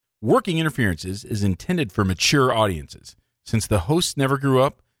Working Interferences is intended for mature audiences. Since the hosts never grew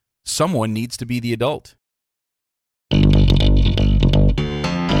up, someone needs to be the adult.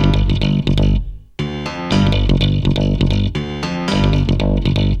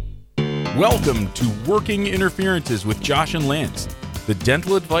 Welcome to Working Interferences with Josh and Lance, the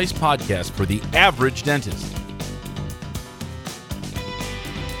dental advice podcast for the average dentist.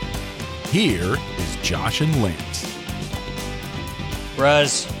 Here is Josh and Lance.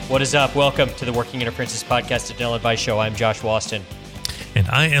 Ruz, what is up? Welcome to the Working Interferences podcast, a dental advice show. I'm Josh Waston. And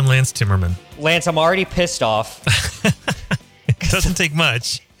I am Lance Timmerman. Lance, I'm already pissed off. It doesn't take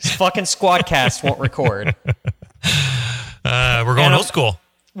much. This fucking Squadcast won't record. We're going old school.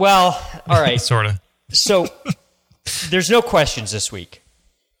 Well, all right. Sort of. So, there's no questions this week.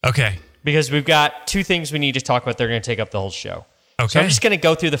 Okay. Because we've got two things we need to talk about. They're going to take up the whole show. Okay. So I'm just going to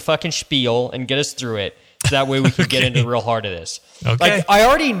go through the fucking spiel and get us through it. So that way we can get into the real heart of this. Okay. Like, I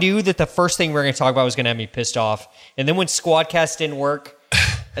already knew that the first thing we were going to talk about was going to have me pissed off. And then when Squadcast didn't work,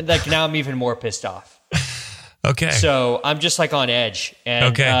 now I'm even more pissed off. Okay. So I'm just like on edge.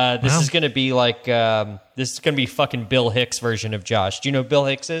 And this is going to be like, this is going to be fucking Bill Hicks version of Josh. Do you know who Bill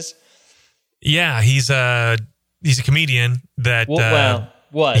Hicks is? Yeah, he's a comedian that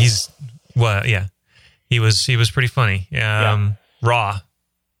he was pretty funny. Raw.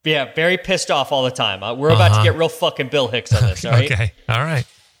 Yeah, very pissed off all the time. We're about to get real fucking Bill Hicks on this, all right? Okay, all right.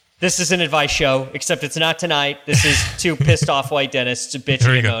 This is an advice show, except it's not tonight. This is two pissed off white dentists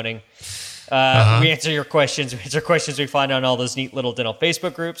bitching and moaning. We answer your questions. We answer questions we find on all those neat little dental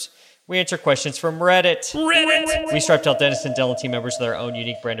Facebook groups. We answer questions from Reddit. We strive to help dentists and dental team members with our own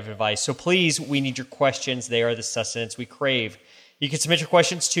unique brand of advice. So please, we need your questions. They are the sustenance we crave. You can submit your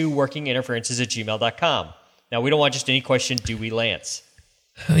questions to workinginterferences@gmail.com. Now, we don't want just any question, do we, Lance?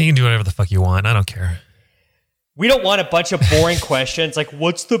 You can do whatever the fuck you want. I don't care. We don't want a bunch of boring questions like,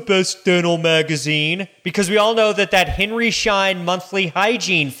 what's the best dental magazine? Because we all know that Henry Schein monthly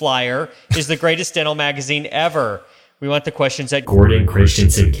hygiene flyer is the greatest dental magazine ever. We want the questions that Gordon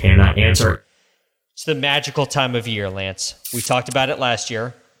Christensen cannot answer. It's the magical time of year, Lance. We talked about it last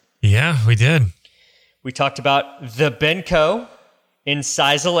year. Yeah, we did. We talked about the Benco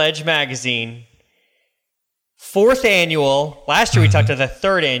Incisal Edge magazine. 4th annual. Last year we talked about the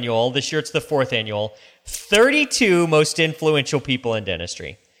 3rd annual. This year it's the 4th annual. 32 most influential people in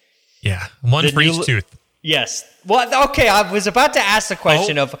dentistry. Yeah, one for each tooth. Yes. Well, okay, I was about to ask the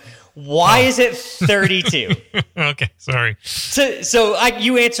question of why is it 32? Okay, sorry. So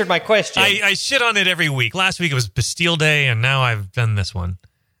you answered my question. I shit on it every week. Last week it was Bastille Day, and now I've done this one.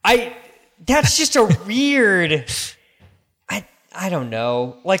 That's just a weird... I don't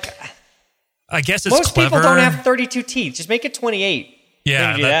know. Like... I guess it's most clever. People don't have 32 teeth. Just make it 28.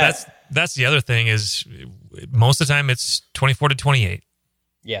 Yeah, that's the other thing is most of the time it's 24 to 28.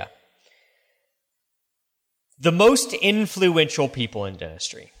 Yeah. The most influential people in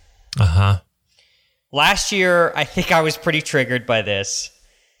dentistry. Uh-huh. Last year, I think I was pretty triggered by this.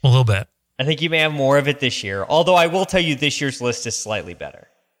 A little bit. I think you may have more of it this year. Although I will tell you this year's list is slightly better.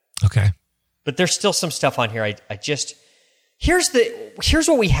 Okay. But there's still some stuff on here. Here's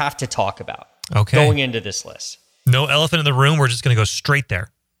what we have to talk about. Okay. Going into this list. No elephant in the room. We're just going to go straight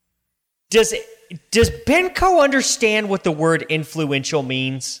there. Does Benco understand what the word influential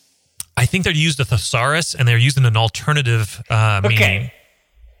means? I think they're used a thesaurus, and they're using an alternative meaning.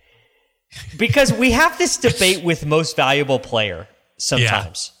 Because we have this debate with most valuable player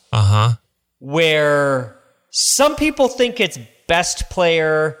sometimes. Yeah. Uh-huh. Where some people think it's best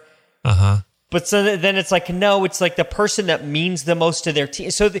player. Uh-huh. But so then it's like, no, it's like the person that means the most to their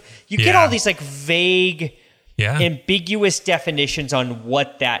team. So you get all these like vague, ambiguous definitions on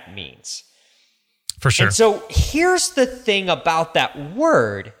what that means. For sure. And so here's the thing about that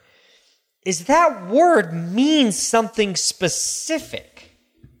word, is that word means something specific.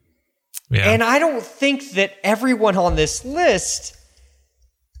 Yeah. And I don't think that everyone on this list,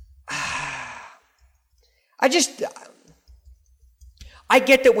 I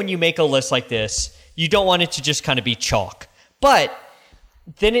get that when you make a list like this, you don't want it to just kind of be chalk. But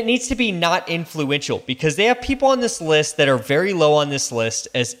then it needs to be not influential because they have people on this list that are very low on this list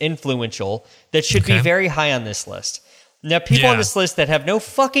as influential that should be very high on this list. Now, people on this list that have no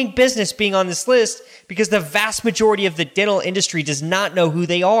fucking business being on this list because the vast majority of the dental industry does not know who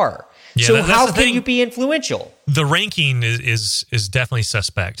they are. Yeah, so how can you be influential? The ranking is definitely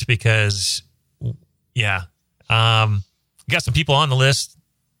suspect because, you got some people on the list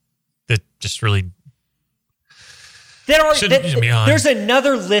that just really shouldn't be on. There's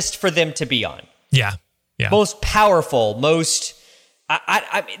another list for them to be on. Yeah. Most powerful, most...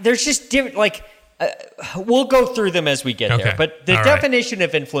 there's just different... Like, we'll go through them as we get there. But the All definition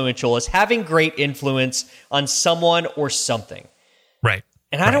of influential is having great influence on someone or something. Right.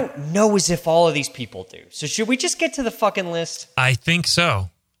 And I don't know as if all of these people do. So should we just get to the fucking list? I think so.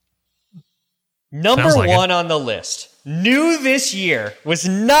 Number one on the list. New this year, was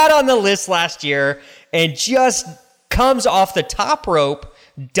not on the list last year, and just comes off the top rope,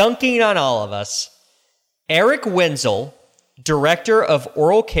 dunking on all of us. Eric Wenzel, Director of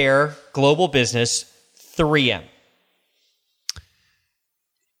Oral Care Global Business, 3M.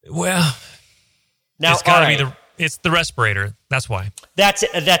 Well, now it's gotta be it's the respirator. That's why. That's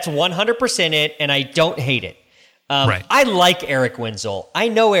 100% it, and I don't hate it. Right. I like Eric Wenzel. I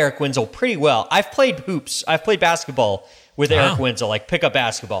know Eric Wenzel pretty well. I've played hoops. I've played basketball with Eric Wenzel, like pickup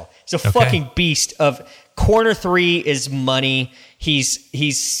basketball. He's a fucking beast of corner three is money. He's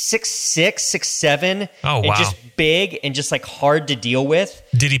 6'6", 6'7", and just big and just like hard to deal with.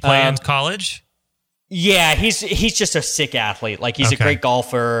 Did he play in college? Yeah, he's just a sick athlete. Like he's a great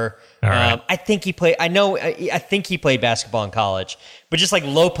golfer. All right. I think he played. I think he played basketball in college, but just like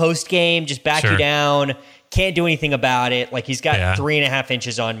low post game, just back you down. Can't do anything about it. Like he's got 3.5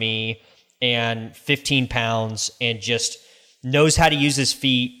 inches on me and 15 pounds, and just knows how to use his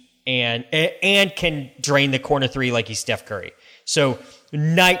feet and can drain the corner three like he's Steph Curry. So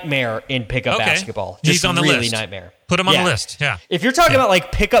nightmare in pickup basketball. Just he's on the really list. Nightmare. Put him on the list. Yeah. If you're talking about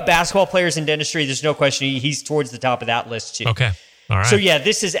like pickup basketball players in dentistry, there's no question he's towards the top of that list too. Okay. All right. So yeah,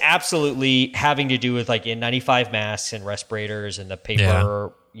 this is absolutely having to do with like N95 masks and respirators and the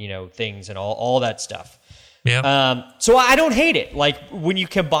paper, things and all that stuff. Yeah. So I don't hate it. Like when you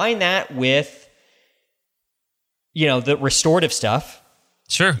combine that with, the restorative stuff.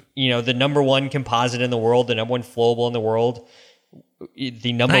 Sure. The number one composite in the world, the number one flowable in the world,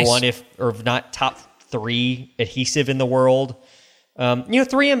 the number one, if not top 3 adhesive in the world.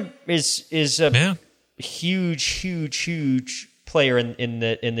 3M is a huge player in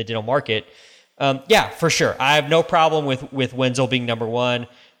the dental market. For sure. I have no problem with Wenzel being number one.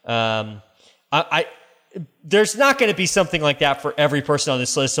 There's not going to be something like that for every person on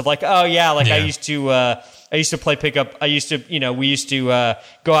this list of like, I used to play pickup. We used to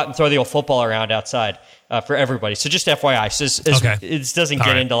go out and throw the old football around outside for everybody. So just FYI, it doesn't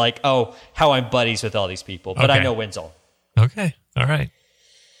get into like, how I'm buddies with all these people, but I know Wenzel. Okay. All right.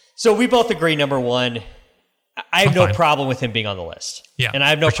 So we both agree, number one, I have no problem with him being on the list. Yeah. And I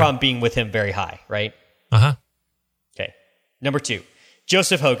have no problem being with him very high, right? Uh-huh. Okay. Number 2,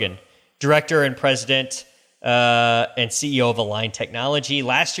 Joseph Hogan, Director and President and CEO of Align Technology.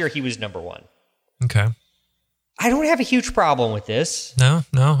 Last year, he was number 1. Okay. I don't have a huge problem with this. No.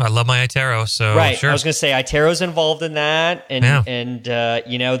 I love my iTero, so right. Sure. I was going to say iTero's involved in that, and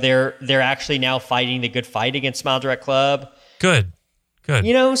they're actually now fighting the good fight against Smile Direct Club. Good.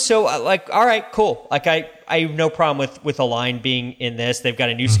 So like, all right, cool. Like I have no problem with Align being in this. They've got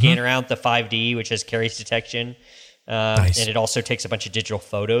a new scanner out, the 5D, which has caries detection. Nice. And it also takes a bunch of digital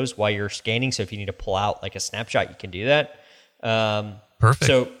photos while you're scanning. So if you need to pull out like a snapshot, you can do that. Perfect.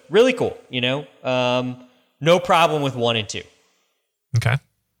 So really cool, no problem with 1 and 2. Okay.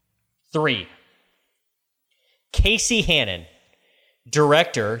 3, Casey Hannon,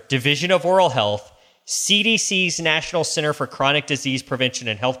 Director, Division of Oral Health, CDC's National Center for Chronic Disease Prevention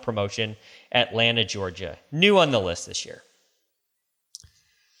and Health Promotion, Atlanta, Georgia. New on the list this year.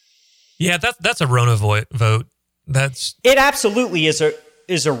 Yeah, that's a Rona vote. It absolutely is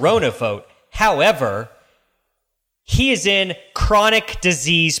a Rona vote. However, he is in chronic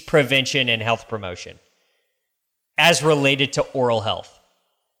disease prevention and health promotion as related to oral health.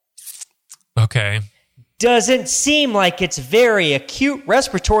 Okay. Doesn't seem like it's very acute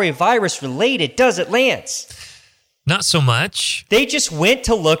respiratory virus related, does it, Lance? Not so much. They just went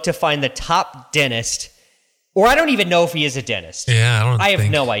to look to find the top dentist, or I don't even know if he is a dentist. Yeah, I have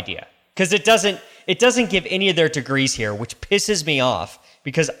no idea, because it doesn't give any of their degrees here, which pisses me off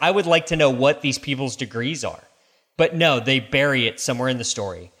because I would like to know what these people's degrees are. But no, they bury it somewhere in the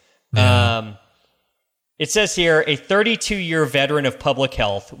story. Yeah. It says here, a 32-year veteran of public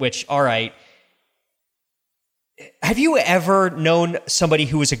health, which, all right. Have you ever known somebody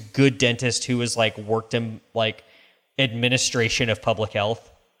who was a good dentist who was like worked in like administration of public health?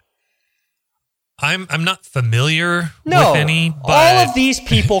 I'm not familiar with any, but all of these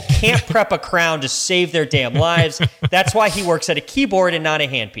people can't prep a crown to save their damn lives. That's why he works at a keyboard and not a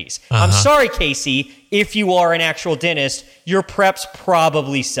handpiece. I'm sorry, Casey, if you are an actual dentist, your preps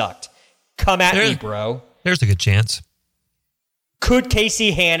probably sucked. Come at me, bro. There's a good chance. Could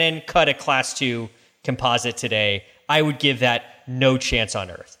Casey Hannon cut a Class 2 composite today? I would give that no chance on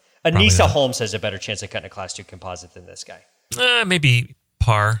earth. Anissa Holmes has a better chance of cutting a Class 2 composite than this guy. Maybe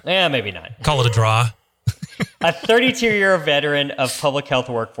par. Yeah, maybe not. Call it a draw. A 32-year veteran of public health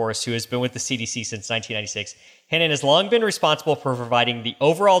workforce who has been with the CDC since 1996, Hannon has long been responsible for providing the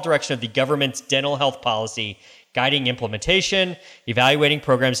overall direction of the government's dental health policy, guiding implementation, evaluating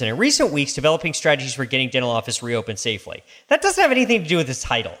programs, and in recent weeks, developing strategies for getting dental office reopened safely. That doesn't have anything to do with his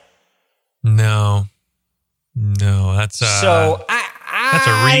title. No, that's so that's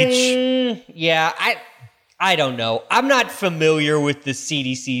a reach. Yeah, I don't know. I'm not familiar with the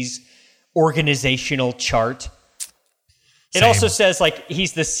CDC's organizational chart. It also says like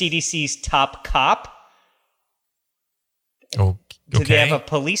he's the CDC's top cop. Oh, okay. Do they have a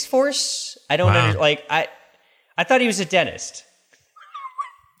police force? I don't I thought he was a dentist.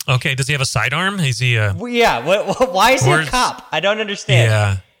 Okay, does he have a sidearm? Is he a... Yeah, why is he a cop? I don't understand.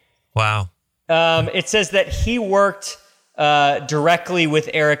 Yeah, wow. It says that he worked directly with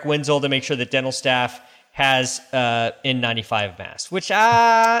Eric Wenzel to make sure that dental staff has N95 masks, which,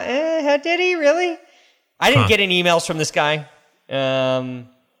 did he really? I didn't get any emails from this guy.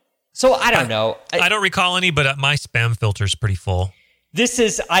 So I don't know. I don't recall any, but my spam filter's pretty full. This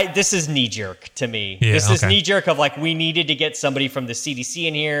is knee jerk to me. Yeah, this is knee jerk of like, we needed to get somebody from the CDC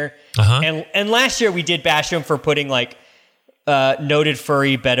in here. And last year we did bash him for putting like noted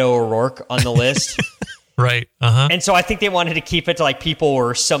furry Beto O'Rourke on the list. Right. And so I think they wanted to keep it to like people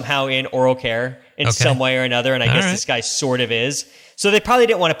were somehow in oral care in some way or another. And I guess this guy sort of is. So they probably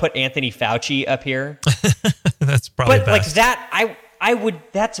didn't want to put Anthony Fauci up here. That's probably best. Like that, I would,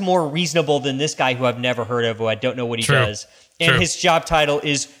 that's more reasonable than this guy who I've never heard of, who I don't know what he does. And his job title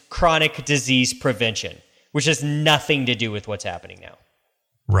is chronic disease prevention, which has nothing to do with what's happening now.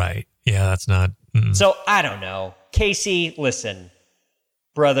 Right. Yeah, that's not. So I don't know. Casey, listen,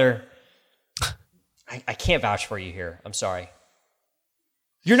 brother, I can't vouch for you here. I'm sorry.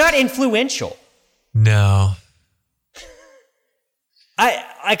 You're not influential. No.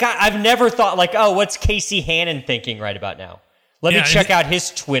 I've never thought like, oh, what's Casey Hannon thinking right about now? Let me check out his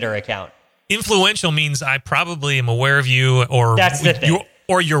Twitter account. Influential means I probably am aware of you or that's the thing.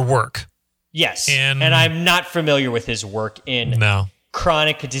 Or your work. Yes. And I'm not familiar with his work in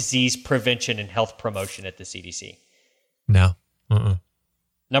chronic disease prevention and health promotion at the CDC. No.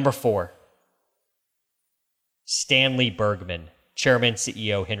 Number 4. Stanley Bergman, Chairman,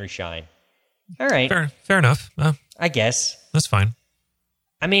 CEO, Henry Schein. All right. Fair enough. I guess. That's fine.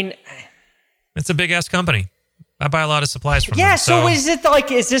 I mean, it's a big-ass company. I buy a lot of supplies from them. Yeah, so is it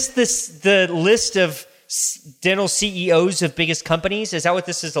like, is this the list of dental CEOs of biggest companies? Is that what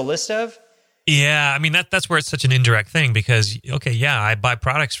this is a list of? Yeah, I mean, that's where it's such an indirect thing because, okay, yeah, I buy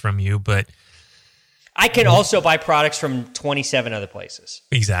products from you, but... I can also buy products from 27 other places.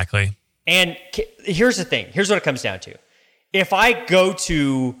 Exactly. And here's the thing. Here's what it comes down to. If I go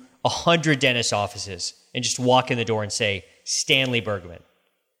to 100 dentist offices and just walk in the door and say, Stanley Bergman,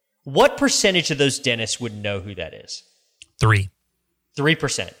 what percentage of those dentists would know who that is? 3%.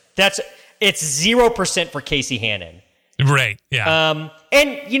 It's 0% for Casey Hannon. Right, yeah.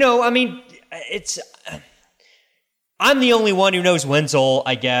 And, you know, I mean, I'm the only one who knows Wenzel,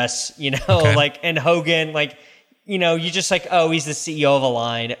 I guess, you know, and Hogan, like, you know, you just like, oh, he's the CEO of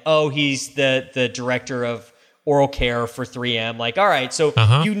Align. Oh, he's the director of oral care for 3M. Like, all right, so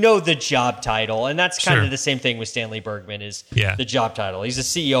you know the job title. And that's kind of the same thing with Stanley Bergman is the job title. He's the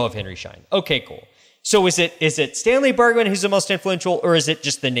CEO of Henry Schein. Okay, cool. So is it Stanley Bergman who's the most influential, or is it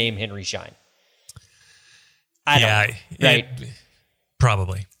just the name Henry Schein? I don't know, right?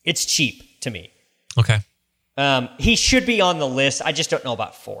 Probably. It's cheap to me. Okay. He should be on the list. I just don't know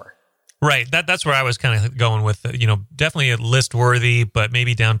about 4. Right. That's where I was kind of going with, you know, definitely a list worthy, but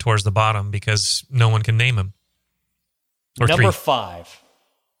maybe down towards the bottom because no one can name him. Number 5,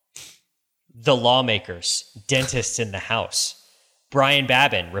 the lawmakers, dentists in the House. Brian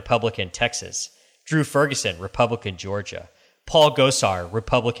Babin, Republican, Texas. Drew Ferguson, Republican, Georgia. Paul Gosar,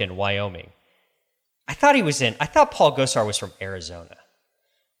 Republican, Wyoming. I thought Paul Gosar was from Arizona.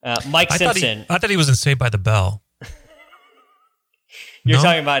 Mike Simpson. I thought he was in Saved by the Bell. You're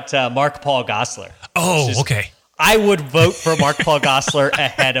talking about Mark Paul Gosselaar. Oh, okay. I would vote for Mark Paul Gosselaar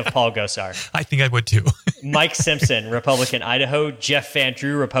ahead of Paul Gosar. I think I would too. Mike Simpson, Republican, Idaho. Jeff Van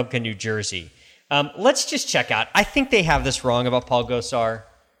Drew, Republican, New Jersey. Let's just check out. I think they have this wrong about Paul Gosar.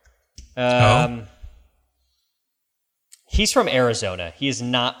 He's from Arizona. He is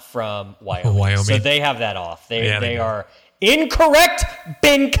not from Wyoming. So they have that off. They are incorrect,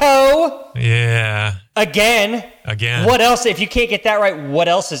 Benko. Yeah. Again. What else? If you can't get that right, what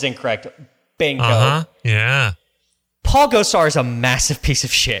else is incorrect, Benko? Yeah. Paul Gosar is a massive piece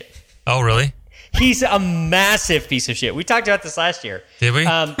of shit. Oh, really? He's a massive piece of shit. We talked about this last year. Did we?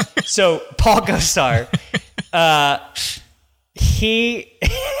 So Paul Gosar, He's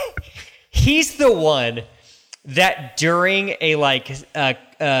the one that during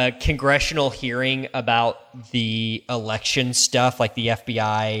a congressional hearing about the election stuff, like the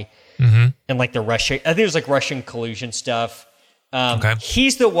FBI and like the Russia, I think it was like Russian collusion stuff.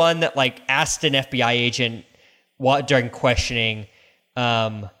 He's the one that like asked an FBI agent during questioning.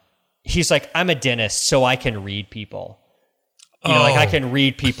 He's like, I'm a dentist, so I can read people. You know, like I can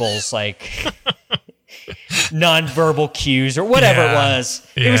read people's like nonverbal cues or whatever it was.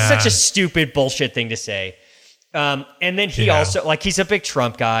 It was such a stupid bullshit thing to say. And then he also, like, he's a big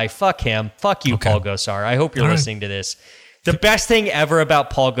Trump guy. Fuck him. Fuck you, Paul Gosar. I hope you're listening to this. The best thing ever about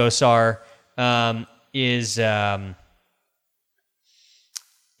Paul Gosar is that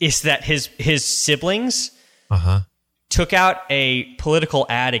his siblings took out a political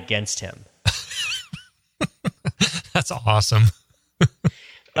ad against him. That's awesome.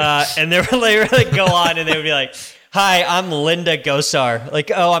 And they would like go on and they would be like, hi, I'm Linda Gosar.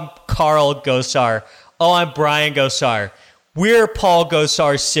 Like, oh, I'm Carl Gosar. Oh, I'm Brian Gosar. We're Paul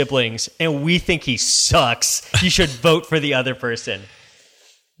Gosar's siblings, and we think he sucks. You should vote for the other person.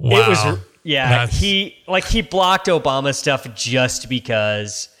 Wow. It was, he blocked Obama stuff just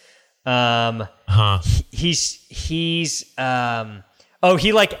because he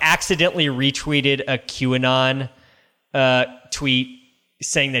like accidentally retweeted a QAnon tweet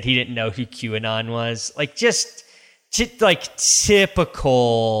saying that he didn't know who QAnon was. Like just like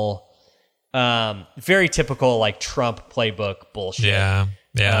typical, very typical like Trump playbook bullshit. Yeah.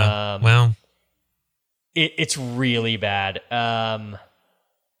 Well, it's really bad.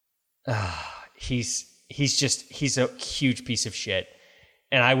 He's a huge piece of shit.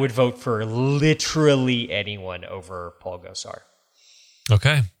 And I would vote for literally anyone over Paul Gosar.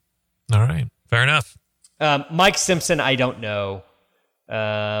 Okay. All right. Fair enough. Mike Simpson, I don't know.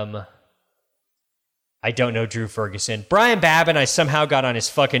 I don't know Drew Ferguson. Brian Babin, I somehow got on his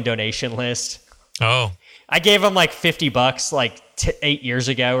fucking donation list. Oh. I gave him like $50 like 8 years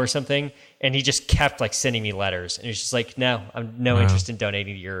ago or something, and he just kept like sending me letters. And he's just like, no, I'm no interest in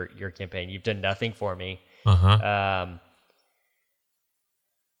donating to your campaign. You've done nothing for me. I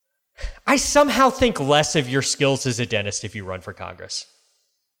somehow think less of your skills as a dentist if you run for Congress.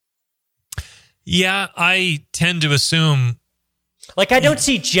 Yeah, I tend to assume... Like, I don't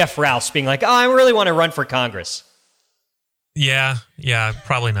see Jeff Rouse being like, oh, I really want to run for Congress. Yeah,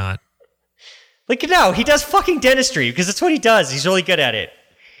 probably not. Like, no, he does fucking dentistry because that's what he does. He's really good at it.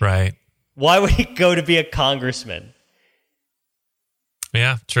 Right. Why would he go to be a congressman?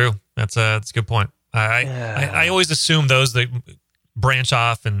 Yeah, true. That's a good point. I always assume those that branch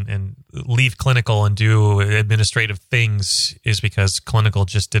off and leave clinical and do administrative things is because clinical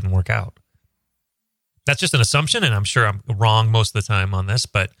just didn't work out. That's just an assumption, and I'm sure I'm wrong most of the time on this,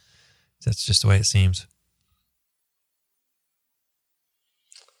 but that's just the way it seems.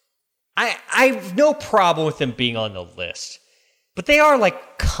 I have no problem with them being on the list, but they are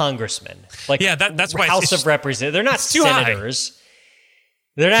like congressmen. Like, yeah, that's why House of Representatives. They're not senators.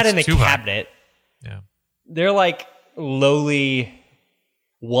 They're not in the cabinet. Yeah, they're like lowly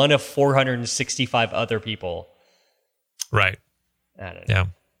one of 465 other people. Right. I don't know.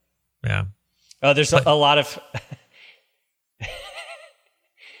 Yeah. Oh, there's a lot of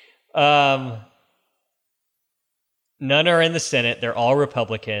none are in the Senate. They're all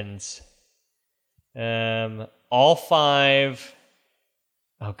Republicans. All five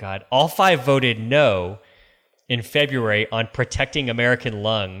voted no in February on protecting American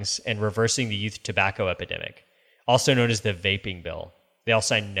lungs and reversing the youth tobacco epidemic, also known as the vaping bill. They all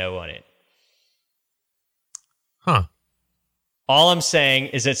signed no on it. Huh. All I'm saying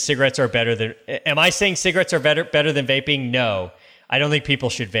is that cigarettes are better than... Am I saying cigarettes are better than vaping? No. I don't think people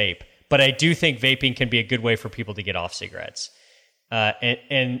should vape. But I do think vaping can be a good way for people to get off cigarettes.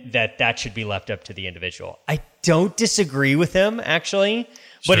 And that should be left up to the individual. I don't disagree with him, actually.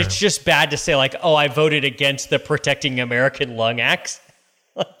 But it's just bad to say, like, oh, I voted against the Protecting American Lung Act.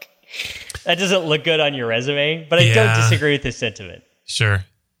 Like, that doesn't look good on your resume. But I don't disagree with his sentiment. Sure.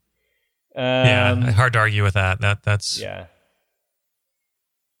 Hard to argue with that. That's... Yeah.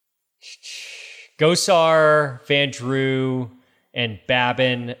 Gosar, Van Drew, and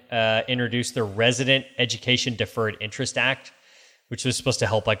Babin introduced the Resident Education Deferred Interest Act, which was supposed to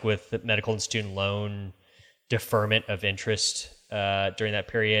help like with medical and student loan deferment of interest during that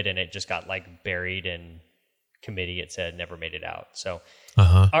period, and it just got like buried in committee. It said never made it out. So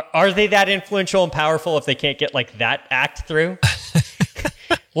are they that influential and powerful if they can't get like that act through?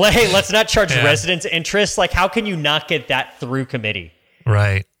 Well, hey, let's not charge residents interest. Like, how can you not get that through committee?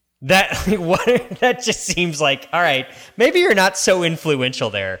 Right. That just seems like, all right, maybe you're not so influential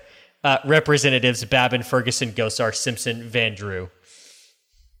there. Representatives Babin, Ferguson, Gosar, Simpson, Van Drew.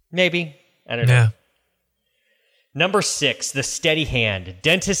 Maybe. I don't know. Yeah. Number 6, the steady hand.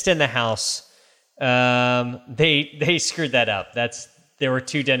 Dentist in the house. They screwed that up. There were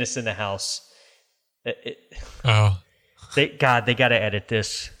 2 dentists in the house. They got to edit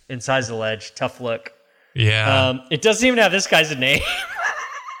this. Inside the ledge. Tough look. Yeah. It doesn't even have this guy's name.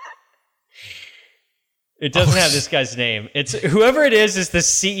 It doesn't have this guy's name. It's whoever it is the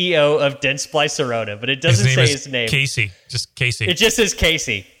CEO of Dentsply Sirona, but it doesn't say his name. Casey. Just Casey. It just says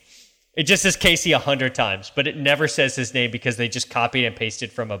Casey. It just says Casey 100 times, but it never says his name because they just copied and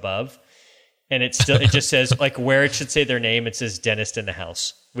pasted from above. And it just says, like, where it should say their name, it says dentist in the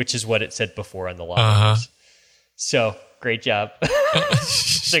house, which is what it said before on the log. So, great job.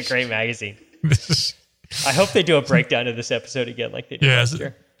 It's a great magazine. I hope they do a breakdown of this episode again like they did last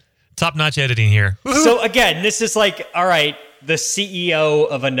year. Top-notch editing here. So, again, this is like, all right, the CEO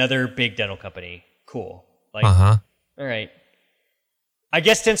of another big dental company. Cool. Like, all right. I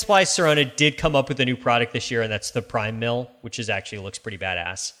guess Dentsply Sirona did come up with a new product this year, and that's the Prime Mill, which actually looks pretty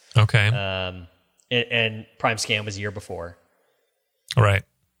badass. Okay. And Prime Scan was a year before. All right.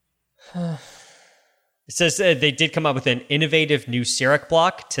 It says they did come up with an innovative new CEREC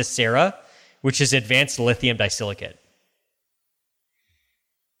block, Tessera, which is advanced lithium disilicate.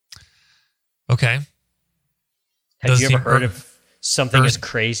 Okay. Have you ever heard of something as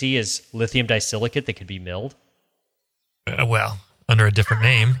crazy as lithium disilicate that could be milled? Well, under a different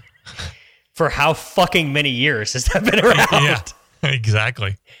name. For how fucking many years has that been around? Yeah,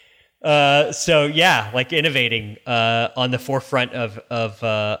 exactly. So yeah, like innovating on the forefront of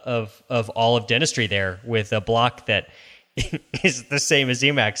all of dentistry there with a block that is the same as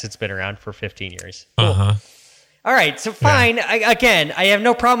Emax. It's been around for 15 years. Cool. All right, so fine. Yeah. I have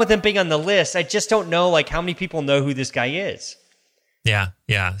no problem with him being on the list. I just don't know like how many people know who this guy is. Yeah.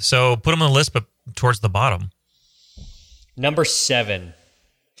 So put him on the list, but towards the bottom. Number 7,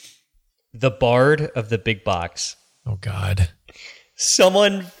 the Bard of the Big Box. Oh, God.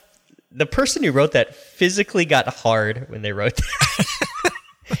 The person who wrote that physically got hard when they wrote that.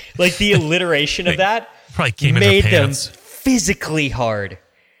 Like the alliteration of that probably came made in their pants. Them physically hard.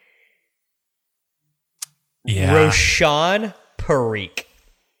 Yeah. Roshan Parikh,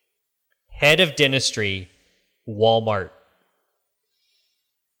 head of dentistry, Walmart.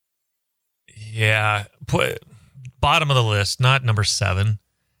 Yeah. Bottom of the list, not number 7.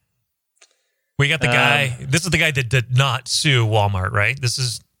 We got the guy. This is the guy that did not sue Walmart, right? This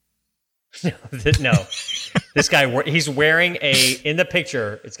is no. This guy, he's wearing in the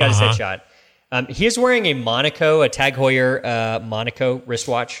picture, it's got his headshot. He is wearing a Monaco, a Tag Heuer Monaco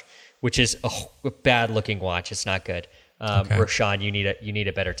wristwatch, which is a bad looking watch. It's not good. Roshan, you need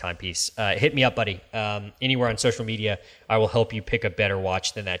a better timepiece. Hit me up, buddy. Anywhere on social media, I will help you pick a better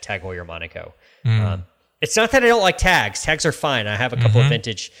watch than that Tag Heuer Monaco. It's not that I don't like tags. Tags are fine. I have a couple of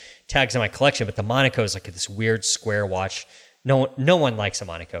vintage tags in my collection, but the Monaco is like this weird square watch. No one likes a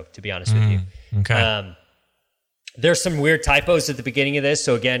Monaco, to be honest with you. Okay. There's some weird typos at the beginning of this.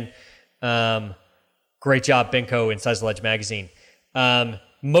 So again, great job, Benko, Inside the Ledge magazine.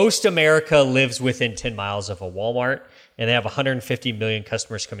 Most America lives within 10 miles of a Walmart, and they have 150 million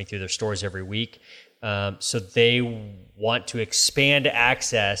customers coming through their stores every week. So they want to expand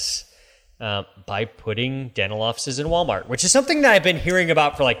access by putting dental offices in Walmart, which is something that I've been hearing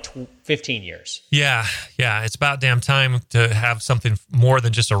about for like 15 years. Yeah. It's about damn time to have something more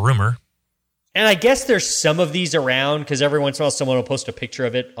than just a rumor. And I guess there's some of these around because every once in a while someone will post a picture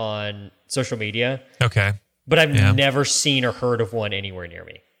of it on social media. Okay. But I've never seen or heard of one anywhere near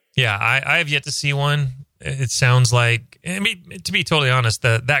me. Yeah, I have yet to see one. It sounds like, I mean, to be totally honest,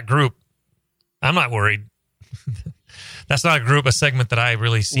 that group, I'm not worried. That's not a segment that I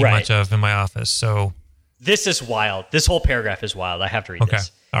really see much of in my office. So this is wild. This whole paragraph is wild. I have to read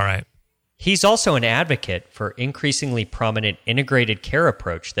this. All right. He's also an advocate for increasingly prominent integrated care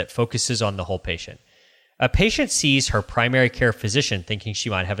approach that focuses on the whole patient. A patient sees her primary care physician thinking she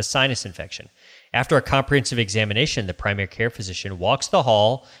might have a sinus infection. After a comprehensive examination, the primary care physician walks down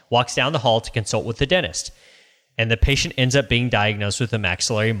the hall to consult with the dentist, and the patient ends up being diagnosed with a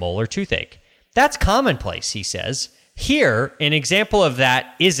maxillary molar toothache. That's commonplace, he says. Here, an example of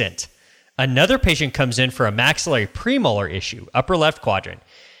that isn't. Another patient comes in for a maxillary premolar issue, upper left quadrant.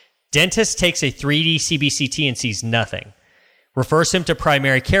 Dentist takes a 3D CBCT and sees nothing. Refers him to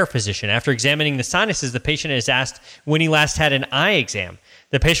primary care physician. After examining the sinuses, the patient is asked when he last had an eye exam.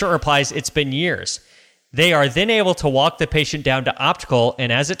 The patient replies, it's been years. They are then able to walk the patient down to optical,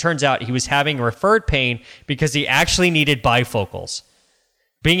 and as it turns out, he was having referred pain because he actually needed bifocals.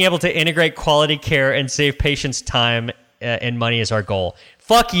 Being able to integrate quality care and save patients time and money is our goal.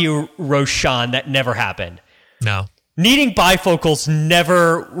 Fuck you, Roshan. That never happened. No. Needing bifocals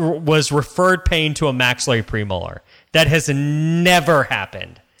never was referred pain to a maxillary premolar. That has never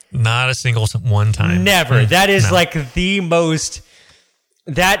happened. Not a single one time. Never. That is like the most...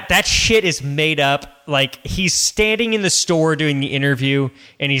 That shit is made up. Like, he's standing in the store doing the interview,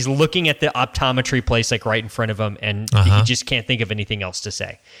 and he's looking at the optometry place, like, right in front of him, and he just can't think of anything else to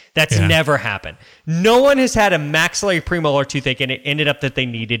say. That's never happened. No one has had a maxillary premolar toothache, and it ended up that they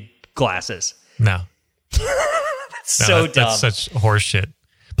needed glasses. No. So dumb. That's such horse shit.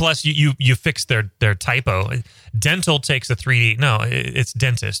 Plus, you fixed their typo. Dental takes a 3D. No, it's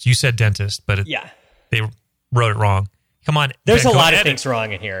dentist. You said dentist, but they wrote it wrong. Come on. There's a lot of things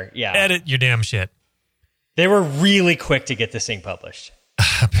wrong in here. Yeah. Edit your damn shit. They were really quick to get this thing published.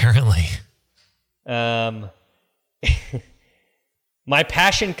 Apparently. My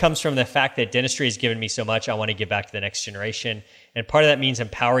passion comes from the fact that dentistry has given me so much. I want to give back to the next generation. And part of that means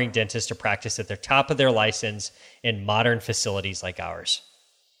empowering dentists to practice at the top of their license in modern facilities like ours.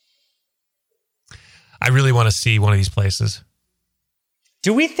 I really want to see one of these places.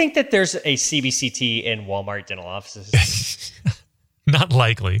 Do we think that there's a CBCT in Walmart dental offices? Not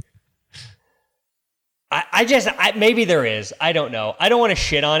likely. Maybe there is. I don't know. I don't want to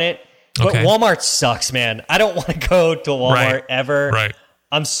shit on it, but Walmart sucks, man. I don't want to go to Walmart ever. Right.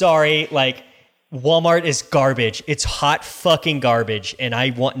 I'm sorry. Like, Walmart is garbage. It's hot fucking garbage, and I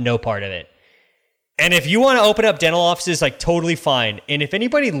want no part of it. And if you want to open up dental offices, like, totally fine. And if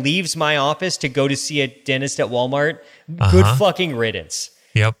anybody leaves my office to go to see a dentist at Walmart, good fucking riddance.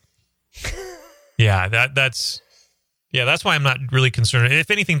 Yep. Yeah, that's why I'm not really concerned.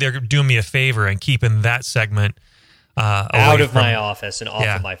 If anything, they're doing me a favor and keeping that segment out of my office and off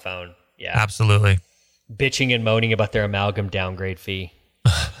of my phone. Yeah, absolutely. Bitching and moaning about their amalgam downgrade fee.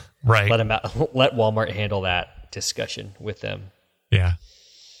 Right. Let Walmart handle that discussion with them. Yeah.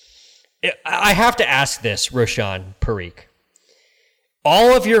 I have to ask this, Roshan Parikh.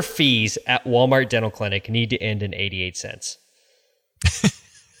 All of your fees at Walmart Dental Clinic need to end in 88 cents.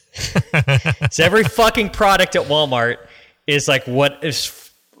 So every fucking product at Walmart is like what is,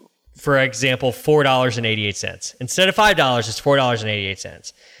 for example, $4.88. Instead of $5, it's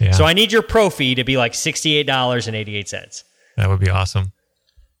 $4.88. Yeah. So I need your pro fee to be like $68.88. That would be awesome.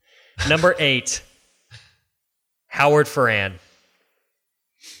 Number 8, Howard Farran.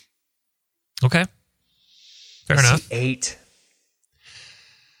 Okay. Fair enough. 8.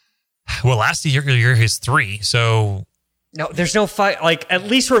 Well, last year his 3, so... No, there's no fight. Like, at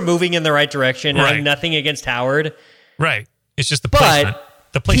least we're moving in the right direction. Right. And nothing against Howard. Right. It's just the placement.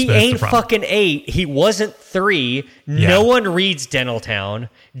 The placement he ain't is the problem. fucking 8. He wasn't 3. Yeah. No one reads Dentaltown.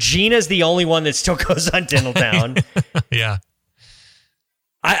 Gina's the only one that still goes on Dentaltown. Yeah.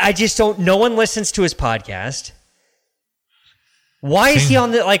 I just don't... No one listens to his podcast. Why is he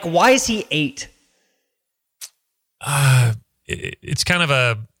on the... Like, why is he 8? It's kind of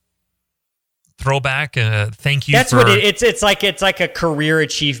a throwback and a thank you. That's what it's like. It's like a career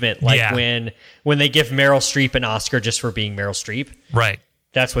achievement, like when they give Meryl Streep an Oscar just for being Meryl Streep. Right.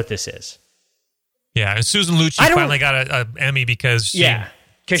 That's what this is. Yeah, and Susan Lucci finally got an Emmy because she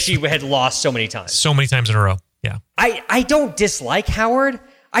had lost so many times. So many times in a row. Yeah. I don't dislike Howard.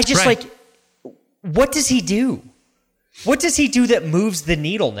 I just like, what does he do? What does he do that moves the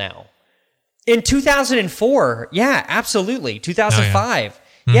needle now? In 2004, yeah, absolutely. 2005.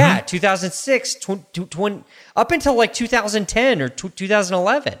 Yeah, 2006, up until like 2010 or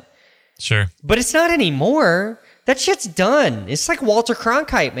 2011. Sure. But it's not anymore. That shit's done. It's like Walter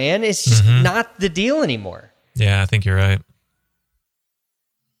Cronkite, man. It's just not the deal anymore. Yeah, I think you're right.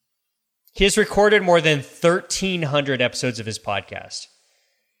 He has recorded more than 1,300 episodes of his podcast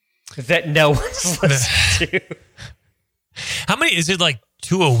that no one's listened to. How many? Is it like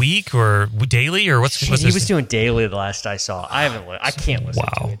 2 a week or daily or what's he was doing daily the last I saw. I can't listen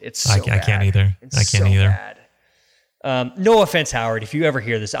to it. It's so bad. I can't either. I can't either. Bad. No offense, Howard, if you ever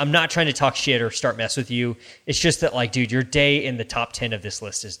hear this. I'm not trying to talk shit or start mess with you. It's just that, like, dude, your day in the top 10 of this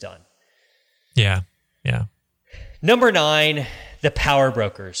list is done. Yeah. Yeah. Number 9, the Power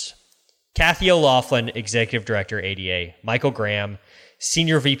Brokers. Kathy O'Loughlin, Executive Director, ADA. Michael Graham,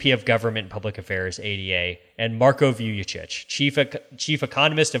 Senior VP of Government and Public Affairs, ADA. And Marko Vujicic, Chief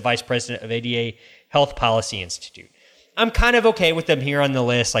Economist and Vice President of ADA Health Policy Institute. I'm kind of okay with them here on the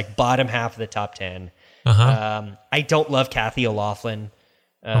list, like bottom half of the top 10. I don't love Kathy O'Loughlin.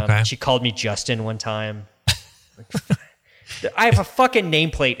 She called me Justin one time. I have a fucking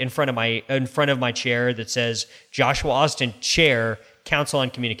nameplate in front of my chair that says Joshua Austin, Chair, Council on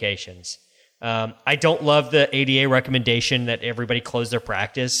Communications. I don't love the ADA recommendation that everybody close their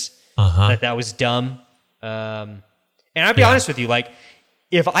practice. That was dumb. And I'll be honest with you, like,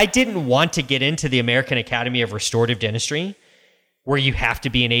 if I didn't want to get into the American Academy of Restorative Dentistry, where you have to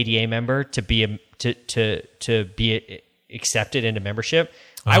be an ADA member to be accepted into membership,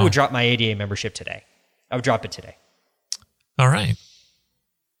 I would drop my ADA membership today. I would drop it today. All right.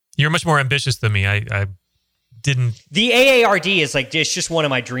 You're much more ambitious than me. I didn't. The AARD is like, it's just one of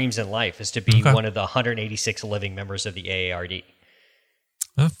my dreams in life, is to be one of the 186 living members of the AARD.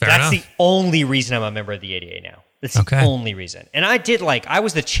 That's enough. The only reason I'm a member of the ADA now. That's the only reason. And I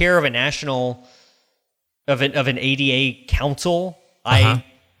was the chair of a national, of an ADA council. I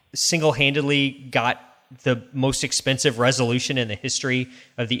single-handedly got the most expensive resolution in the history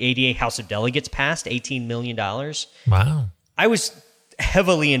of the ADA House of Delegates passed, $18 million. Wow. I was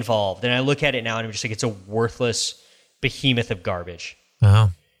heavily involved, and I look at it now and I'm just like, it's a worthless behemoth of garbage. Wow.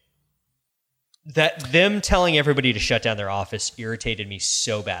 That them telling everybody to shut down their office irritated me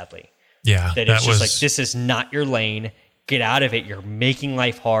so badly. Yeah. That it's just like, this is not your lane. Get out of it. You're making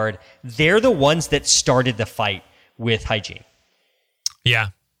life hard. They're the ones that started the fight with hygiene. Yeah.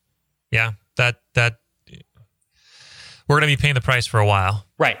 Yeah. That we're going to be paying the price for a while.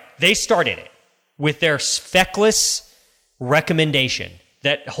 Right. They started it with their feckless recommendation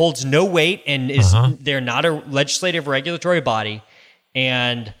that holds no weight and is they're not a legislative regulatory body,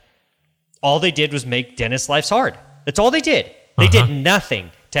 and all they did was make dentists' lives hard. That's all they did. They did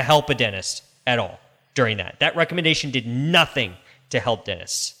nothing to help a dentist at all during that. That recommendation did nothing to help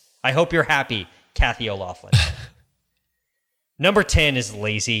dentists. I hope you're happy, Kathy O'Loughlin. Number 10 is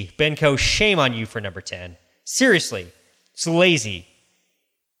lazy. Benko, shame on you for number 10. Seriously, it's lazy.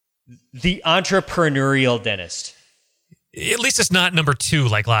 The entrepreneurial dentist. At least it's not number 2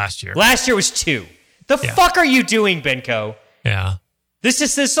 like last year. Last year was 2. The fuck are you doing, Benko? Yeah. This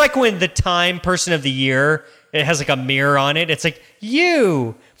is like when the Time Person of the Year, it has like a mirror on it. It's like,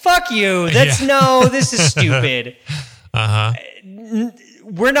 you, fuck you. No, this is stupid.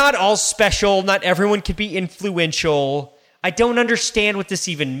 We're not all special. Not everyone can be influential. I don't understand what this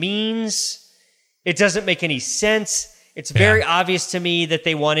even means. It doesn't make any sense. It's very obvious to me that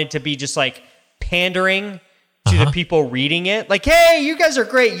they wanted to be just like pandering to the people reading it. Like, hey, you guys are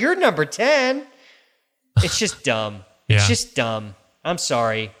great. You're number 10. It's just dumb. It's just dumb. I'm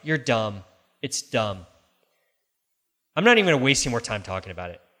sorry. You're dumb. It's dumb. I'm not even going to waste any more time talking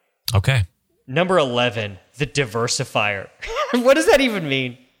about it. Okay. Number 11, the diversifier. What does that even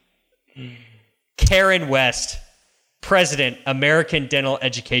mean? Karen West, President, American Dental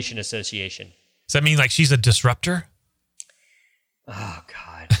Education Association. Does that mean like she's a disruptor? Oh,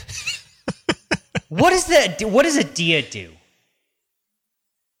 God. What does ADIA do?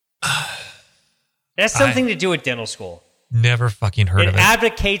 It has something to do with dental school. Never fucking heard of it. It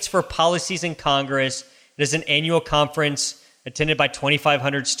advocates for policies in Congress. It is an annual conference attended by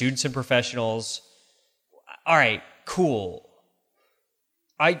 2,500 students and professionals. All right, cool.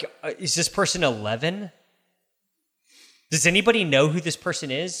 Is this person 11? Does anybody know who this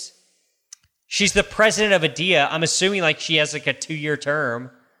person is? She's the president of ADIA. I'm assuming like she has like a 2-year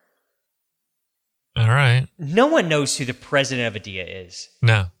term. All right. No one knows who the president of ADIA is.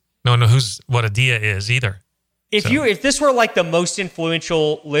 No one knows what ADIA is either. If this were like the most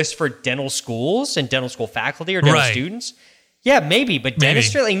influential list for dental schools and dental school faculty or dental students, yeah, maybe. But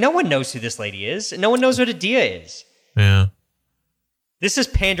dentistry, like, no one knows who this lady is. And no one knows what ADIA is. Yeah. This is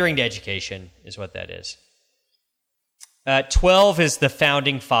pandering to education, is what that is. 12 is the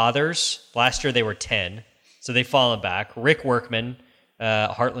Founding Fathers. Last year they were 10, so they've fallen back. Rick Workman,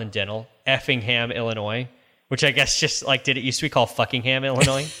 Heartland Dental, Effingham, Illinois, which I guess just like, did it used to be called Fuckingham,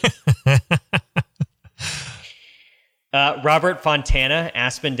 Illinois? Robert Fontana,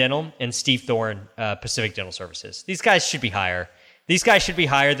 Aspen Dental, and Steve Thorne, Pacific Dental Services. These guys should be higher. These guys should be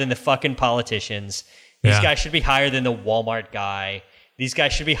higher than the fucking politicians. These guys should be higher than the Walmart guy. These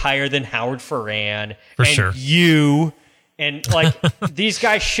guys should be higher than Howard Farran. For sure. You. And like these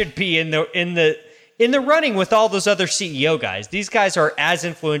guys should be in the running with all those other CEO guys. These guys are as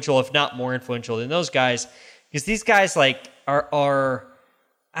influential, if not more influential than those guys, because these guys like are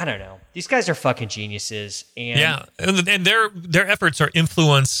I don't know. These guys are fucking geniuses. And and their efforts are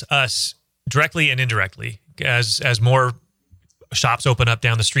influence us directly and indirectly as more shops open up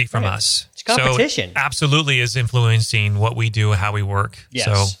down the street from us. It's competition. So it absolutely is influencing what we do, how we work. Yes.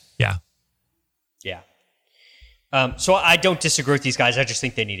 So yeah. So I don't disagree with these guys. I just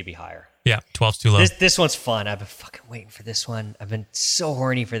think they need to be higher. Yeah, 12's too low. This one's fun. I've been fucking waiting for this one. I've been so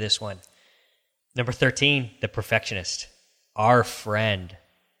horny for this one. Number 13, the perfectionist. Our friend,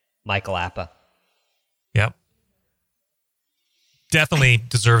 Michael Appa. Yep. Definitely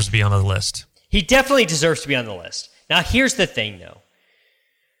deserves to be on the list. He definitely deserves to be on the list. Now, here's the thing, though.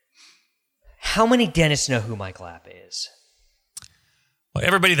 How many dentists know who Michael Appa is? Well,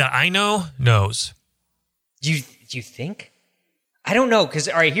 everybody that I know knows. Do you think? I don't know, because,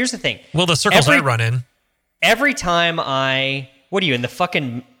 all right, here's the thing. Well, the circles I run in. Every time what are you, in the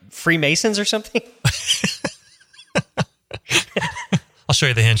fucking Freemasons or something? I'll show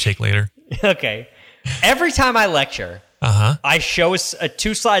you the handshake later. Okay. Every time I lecture, I show us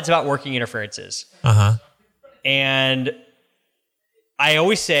 2 slides about working interferences. And I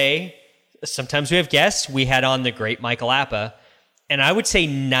always say, sometimes we have guests. We had on the great Michael Appa. And I would say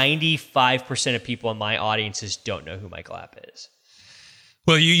 95% of people in my audiences don't know who Michael Appa is.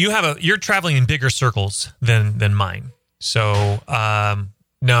 Well, you're traveling in bigger circles than mine. So,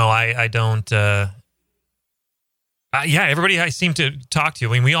 no, I don't. Everybody I seem to talk to,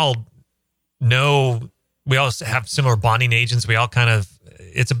 I mean, we all know, we all have similar bonding agents. We all kind of,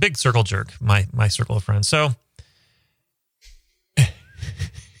 it's a big circle jerk, my circle of friends. So,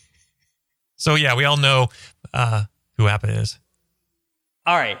 yeah, we all know who Appa is.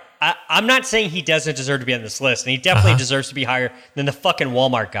 All right. I'm not saying he doesn't deserve to be on this list, and he definitely deserves to be higher than the fucking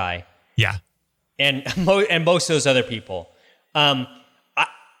Walmart guy. Yeah. And most of those other people.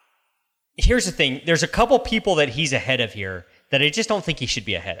 Here's the thing. There's a couple people that he's ahead of here that I just don't think he should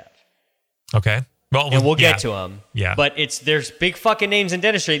be ahead of. Okay. Well, and we'll get to them. Yeah. But there's big fucking names in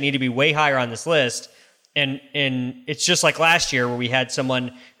dentistry that need to be way higher on this list. And it's just like last year where we had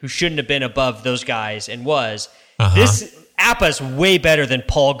someone who shouldn't have been above those guys and was. This Appa's way better than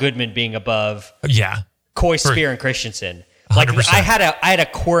Paul Goodman being above Coy, Spear, and Christensen. Like 100%. I had a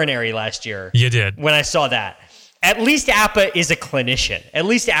coronary last year. You did. When I saw that. At least Appa is a clinician. At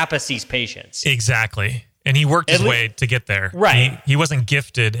least Appa sees patients. Exactly. And he worked his way to get there. Right. He wasn't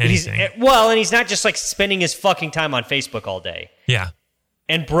gifted anything. And he's not just like spending his fucking time on Facebook all day. Yeah.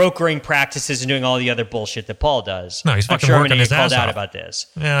 And brokering practices and doing all the other bullshit that Paul does. No, he's fucking working his ass off. Called out about this.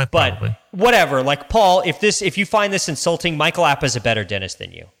 Yeah, but probably. Whatever. Like Paul, if you find this insulting, Michael Appa is a better dentist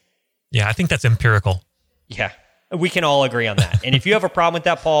than you. Yeah, I think that's empirical. Yeah, we can all agree on that. And if you have a problem with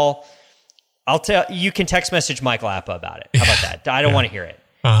that, Paul, you can text message Michael Appa about it. How about that? I don't want to hear it.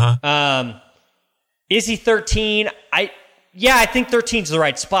 Is he 13? I think 13 is the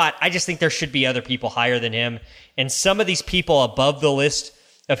right spot. I just think there should be other people higher than him. And some of these people above the list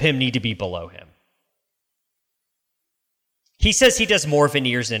of him need to be below him. He says he does more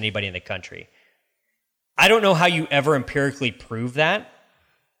veneers than anybody in the country. I don't know how you ever empirically prove that.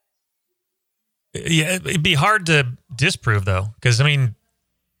 Yeah, it'd be hard to disprove, though, because, I mean,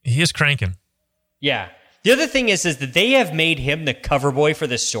 he is cranking. Yeah. The other thing is that they have made him the cover boy for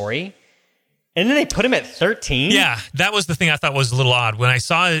this story, and then they put him at 13? Yeah, that was the thing I thought was a little odd. When I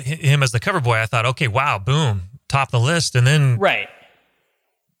saw him as the cover boy, I thought, okay, wow, boom, top of the list, and then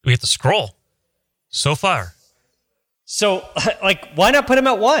we have to scroll so far. So, why not put him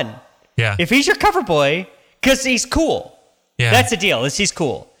at 1? Yeah. If he's your cover boy, because he's cool. Yeah. That's the deal, is he's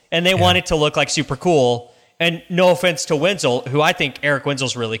cool. And they want it to look like super cool. And no offense to Wenzel, who I think Eric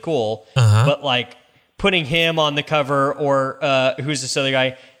Wenzel's really cool. But, putting him on the cover, or who's this other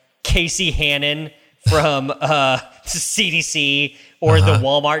guy? Casey Hannon from CDC, or the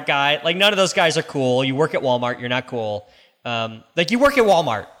Walmart guy. None of those guys are cool. You work at Walmart, you're not cool. You work at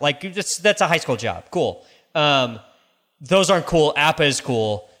Walmart. That's a high school job. Cool. Those aren't cool. Appa is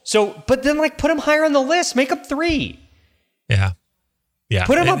cool. So, but then put him higher on the list. Make him 3. Yeah. Yeah.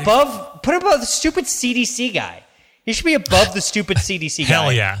 Put him above the stupid CDC guy. He should be above the stupid CDC guy.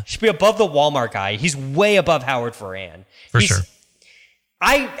 Hell yeah. He should be above the Walmart guy. He's way above Howard Ferran. For sure.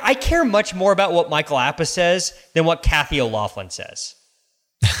 I care much more about what Michael Appa says than what Kathy O'Loughlin says.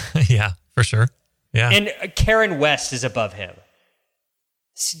 Yeah, for sure. Yeah. And Karen West is above him.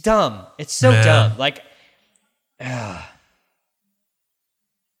 It's dumb. It's so dumb.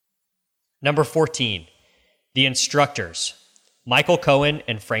 Number 14, the instructors, Michael Cohen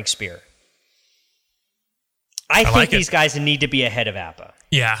and Frank Spear. I think these guys need to be ahead of Appa.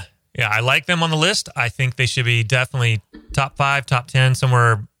 Yeah. Yeah, I like them on the list. I think they should be definitely top 5, top 10,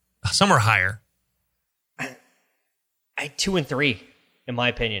 somewhere higher. 2 and 3, in my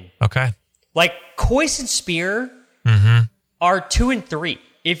opinion. Okay. Coyce and Spear are 2 and 3.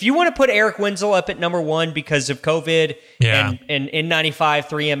 If you want to put Eric Wenzel up at number 1 because of COVID and N95,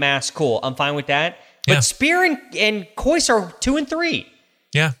 3M mask, cool. I'm fine with that. But Spear and Coyce are 2 and 3.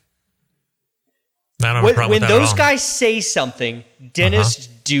 Yeah. I don't have a problem with that when those guys say something, dentists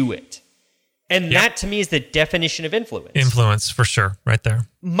do it. And that, to me, is the definition of influence. Influence, for sure, right there.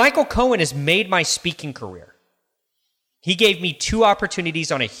 Michael Cohen has made my speaking career. He gave me 2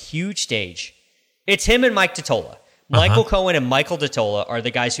 opportunities on a huge stage. It's him and Mike Totola. Michael Cohen and Michael Totola are the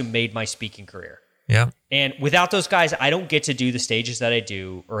guys who made my speaking career. Yeah. And without those guys, I don't get to do the stages that I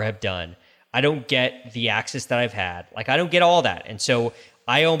do or have done. I don't get the access that I've had. Like, I don't get all that. And so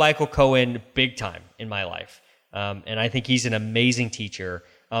I owe Michael Cohen big time in my life. And I think he's an amazing teacher.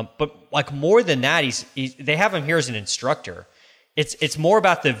 But like more than that, they have him here as an instructor. It's more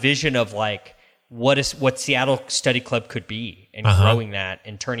about the vision of like what Seattle Study Club could be, and growing that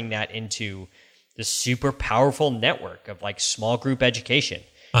and turning that into this super powerful network of like small group education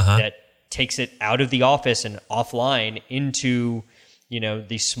that takes it out of the office and offline into, you know,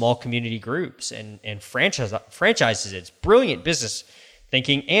 these small community groups and franchises it. It's brilliant business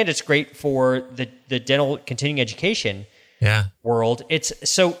thinking, and it's great for the dental continuing education world.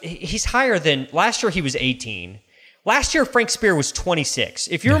 He's higher than last year. He was 18. Last year, Frank Spear was 26.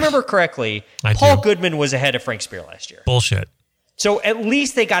 If you remember correctly, Paul Goodman was ahead of Frank Spear last year. Bullshit. So at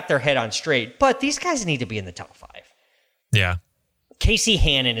least they got their head on straight. But these guys need to be in the top 5. Yeah. Casey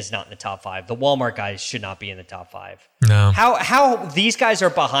Hannon is not in the top 5. The Walmart guys should not be in the top 5. No. How these guys are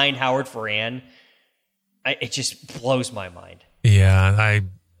behind Howard Ferran, it just blows my mind. Yeah,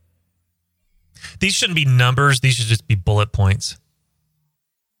 these shouldn't be numbers. These should just be bullet points.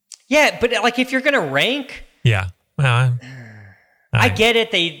 Yeah, but like if you're going to rank... Yeah. Well, I get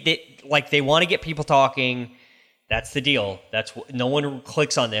it. They want to get people talking. That's the deal. No one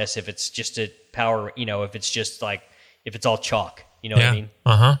clicks on this if it's just a power, you know, if it's all chalk, you know what I mean?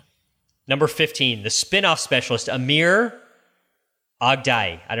 Number 15, the spin-off specialist, Amir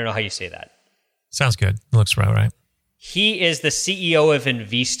Agdai. I don't know how you say that. Sounds good. Looks right. He is the CEO of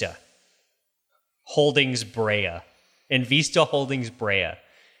Invista Holdings Brea. Invista Holdings Brea.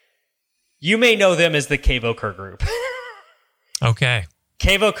 You may know them as the Cavo Kerr Group. Okay.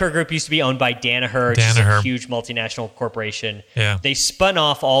 Cavo Kerr Group used to be owned by Danaher, which is a huge multinational corporation. Yeah. They spun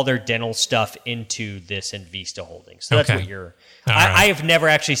off all their dental stuff into this Invista Holdings. So that's what you're... I have never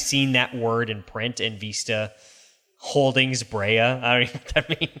actually seen that word in print, Invista Holdings Brea. I don't even know what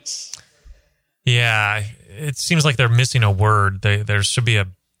that means. Yeah, it seems like they're missing a word. There should be a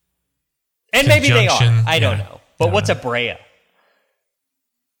and maybe they are. I don't know. But what's a Brea?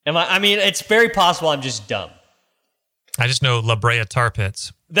 I mean, it's very possible I'm just dumb. I just know La Brea Tar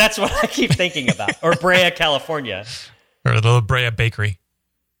Pits. That's what I keep thinking about. Or Brea, California. Or the La Brea Bakery.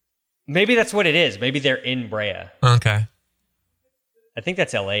 Maybe that's what it is. Maybe they're in Brea. Okay. I think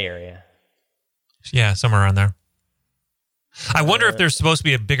that's LA area. Yeah, somewhere around there. I wonder if there's supposed to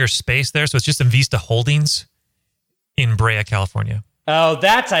be a bigger space there, so it's just Invista Holdings in Brea, California. Oh,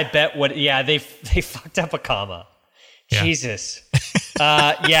 that's, I bet, what... Yeah, they fucked up a comma. Yeah. Jesus.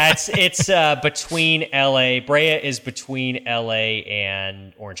 It's between LA. Brea is between LA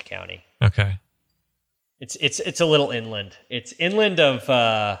and Orange County. Okay. It's a little inland. It's inland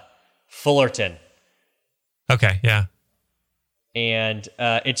of Fullerton. Okay, yeah. And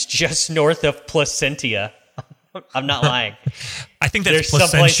it's just north of Placentia. I'm not lying. I think that's There's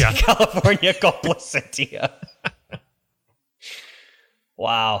someplace Placentia. in California called Placentia.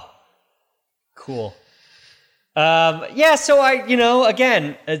 Wow. Cool. So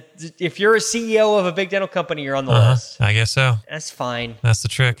again, if you're a CEO of a big dental company, you're on the list. I guess so. That's fine. That's the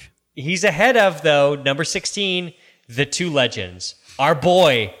trick. He's ahead of, though, number 16, the two legends. Our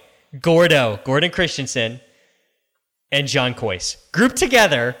boy, Gordon Christensen, and John Kois. Grouped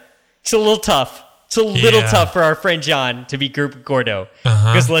together, it's a little tough. It's a little tough for our friend John to be grouped with Gordo.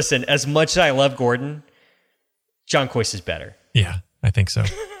 Because listen, as much as I love Gordon, John Kois is better. Yeah, I think so.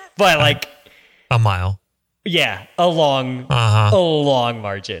 But a mile. Yeah, a long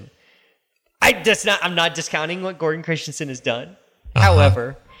margin. I'm not discounting what Gordon Christensen has done.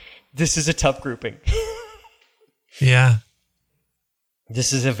 However, this is a tough grouping. Yeah.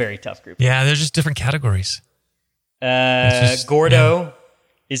 This is a very tough grouping. Yeah, they're just different categories. Gordo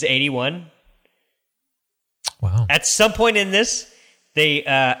is 81. Wow. At some point in this, they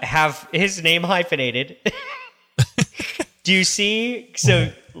have his name hyphenated. Do you see?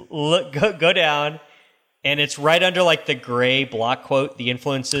 So go down, and it's right under the gray block quote, the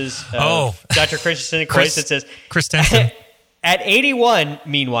influences of Dr. Christensen and Kois. It says Christensen. At 81,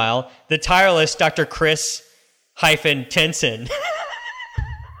 meanwhile, the tireless Dr. Chris-Tenson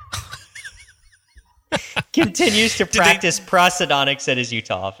continues to practice prosthodontics at his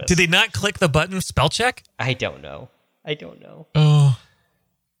Utah office. Did they not click the button spell check? I don't know. Oh.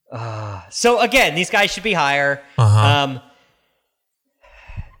 So again, these guys should be higher.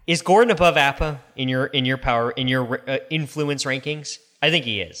 Is Gordon above Appa in your influence rankings? I think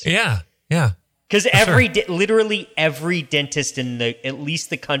he is. Yeah. Because literally every dentist in at least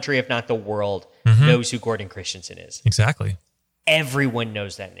the country, if not the world, knows who Gordon Christensen is. Exactly. Everyone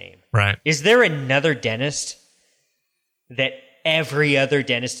knows that name. Right. Is there another dentist that every other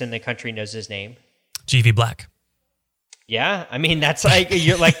dentist in the country knows his name? GV Black. Yeah, I mean that's like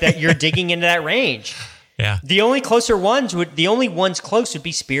you're like that. You're digging into that range. Yeah. The only ones close would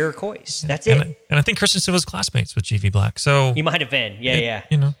be Spear or Coyce. That's it. And I think Christensen was classmates with GV Black. So he might have been. Yeah.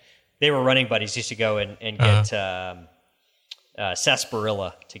 You know, they were running buddies. Used to go and get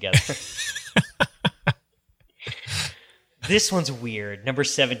sarsaparilla together. This one's weird. Number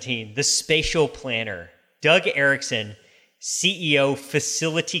 17, the Spatial Planner. Doug Erickson, CEO,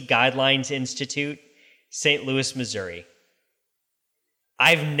 Facility Guidelines Institute, St. Louis, Missouri.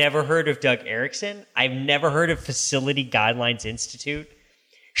 I've never heard of Doug Erickson. I've never heard of Facility Guidelines Institute.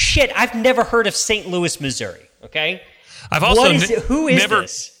 Shit, I've never heard of St. Louis, Missouri. Okay? I've also who is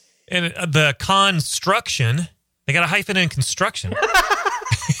this? And the construction, they got a hyphen in construction.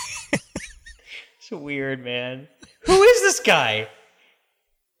 It's weird, man. Who is this guy?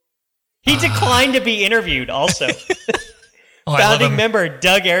 He declined to be interviewed also. Founding member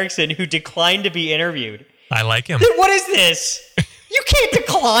Doug Erickson, who declined to be interviewed. I like him. Then what is this? You can't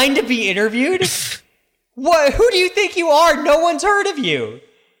decline to be interviewed. What? Who do you think you are? No one's heard of you.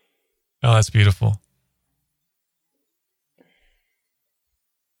 Oh, that's beautiful.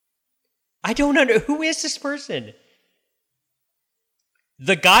 I don't know. Who is this person?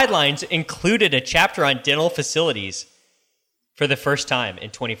 The guidelines included a chapter on dental facilities for the first time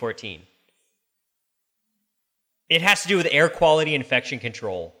in 2014. It has to do with air quality and infection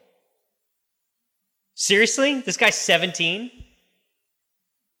control. Seriously? This guy's 17?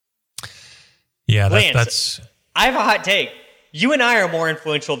 Yeah, Lance, that's... I have a hot take. You and I are more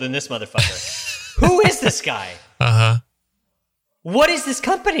influential than this motherfucker. Who is this guy? Uh-huh. What is this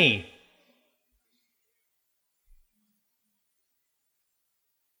company?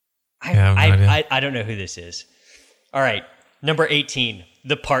 I don't know who this is. All right. Number 18,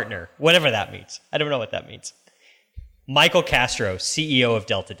 the partner. Whatever that means. I don't know what that means. Michael Castro, CEO of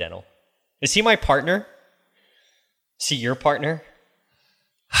Delta Dental. Is he my partner? Is he your partner?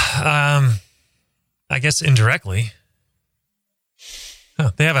 I guess indirectly.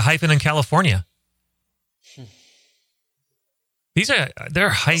 Oh, they have a hyphen in California. They're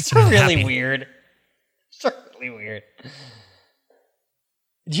hyphen. It's really weird. It's really weird.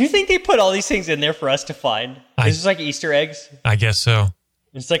 Do you think they put all these things in there for us to find? This is like Easter eggs? I guess so.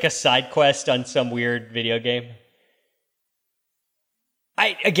 It's like a side quest on some weird video game.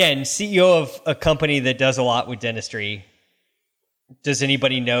 Again, CEO of a company that does a lot with dentistry. Does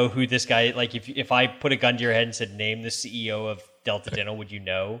anybody know who this guy, like if I put a gun to your head and said, name the CEO of Delta Dental, would you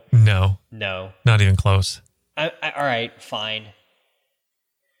know? No. No. Not even close. All right, fine.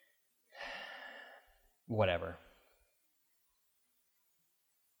 Whatever.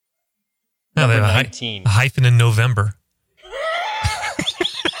 No, they have 19. A hyphen in November.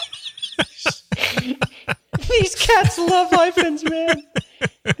 These cats love hyphens, man.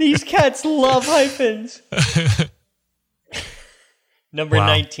 These cats love hyphens. Number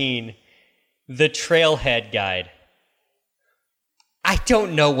 19, the Trailhead Guide. I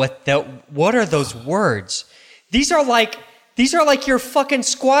don't know what are those words? These are like your fucking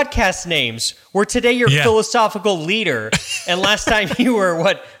Squadcast names, where today you're philosophical leader, and last time you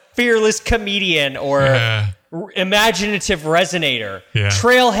were fearless comedian or imaginative resonator. Yeah.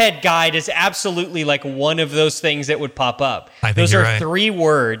 Trailhead Guide is absolutely like one of those things that would pop up. I think those are right. 3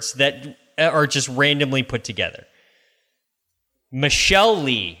 words that are just randomly put together. Michelle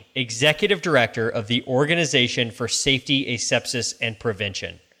Lee, Executive Director of the Organization for Safety, Asepsis, and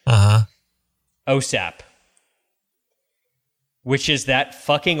Prevention. Uh-huh. OSAP. Which is that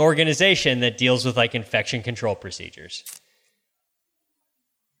fucking organization that deals with infection control procedures.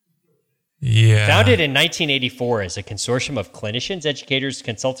 Yeah. Founded in 1984 as a consortium of clinicians, educators,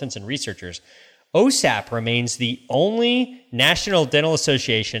 consultants, and researchers, OSAP remains the only national dental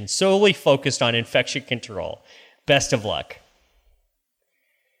association solely focused on infection control. Best of luck.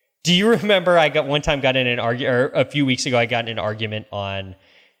 Do you remember a few weeks ago I got in an argument on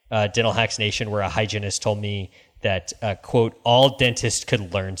Dental Hacks Nation where a hygienist told me that, quote, all dentists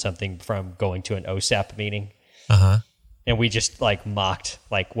could learn something from going to an OSAP meeting? Uh-huh. And we just mocked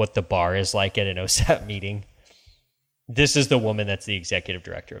what the bar is like at an OSAP meeting. This is the woman that's the executive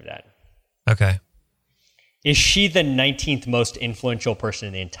director of that. Okay. Is she the 19th most influential person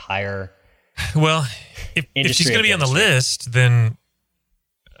in the entire Well, if she's going to be on the list, then,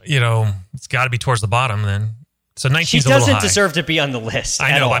 it's got to be towards the bottom then. So 19's a little high. She doesn't deserve to be on the list.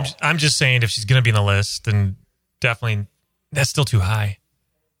 I know. I'm just saying if she's going to be on the list, then definitely that's still too high.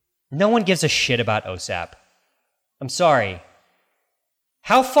 No one gives a shit about OSAP. I'm sorry.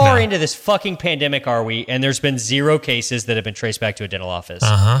 How far into this fucking pandemic are we? And there's been 0 cases that have been traced back to a dental office.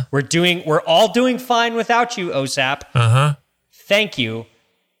 Uh-huh. We're all doing fine without you, OSAP. Uh-huh. Thank you.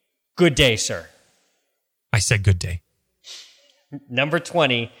 Good day, sir. I said good day. Number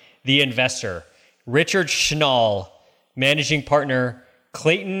 20, The Investor. Richard Schnall, managing partner,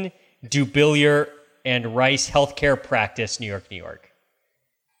 Clayton, Dubilier, and Rice Healthcare Practice, New York, New York.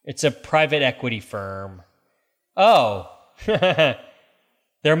 It's a private equity firm. Oh.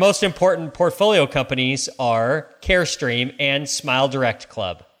 Their most important portfolio companies are Carestream and Smile Direct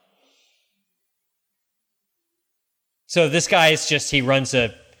Club. So this guy is he runs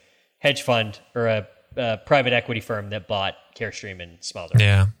a hedge fund or a private equity firm that bought Carestream and Smile Direct.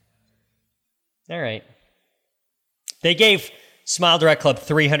 Yeah. All right. They gave Smile Direct Club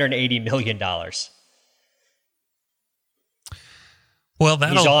 $380 million. Well,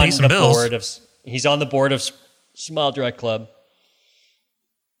 that'll pay some bills. He's on the board of Smile Direct Club.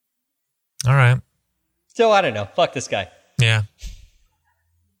 All right. So I don't know. Fuck this guy. Yeah.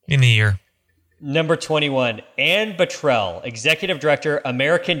 In the year. Number 21, Ann Bottrell, Executive Director,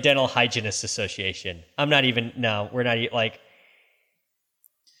 American Dental Hygienists Association. No.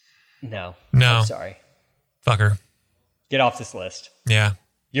 I'm sorry. Fucker. Get off this list. Yeah.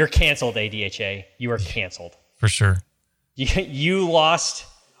 You're canceled, ADHA. You are canceled. For sure. You lost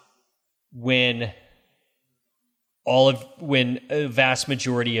when a vast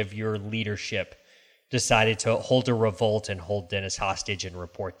majority of your leadership decided to hold a revolt and hold dentists hostage and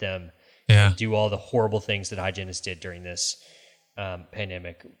report them. Yeah. And do all the horrible things that hygienists did during this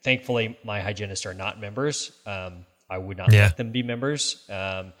pandemic. Thankfully, my hygienists are not members. I would not let them be members.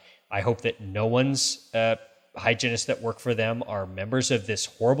 I hope that no one's hygienists that work for them are members of this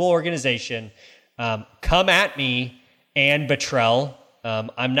horrible organization. Come at me, Ann Bottrell.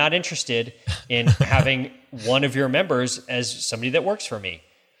 I'm not interested in having one of your members as somebody that works for me,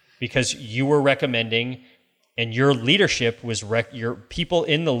 because you were recommending, and your leadership was your people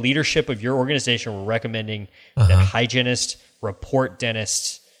in the leadership of your organization were recommending that hygienists report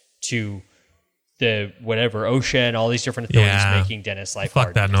dentists to the whatever OSHA and all these different authorities making dentists' life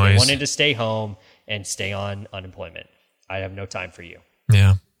hard. That noise. They wanted to stay home and stay on unemployment. I have no time for you.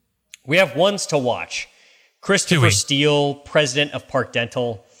 Yeah. We have ones to watch. Christopher Steele, president of Park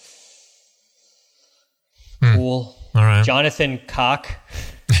Dental. Cool. All right. Jonathan Koch,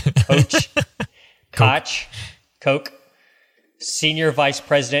 Koch, senior vice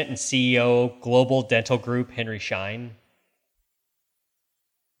president and CEO, Global Dental Group, Henry Schein.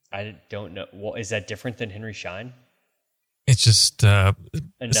 I don't know. Well, is that different than Henry Schein? It's just another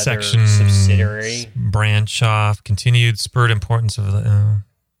section subsidiary branch off, continued spurred importance of the.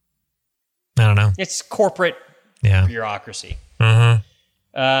 I don't know. It's corporate bureaucracy.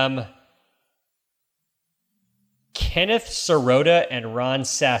 Kenneth Sirota and Ron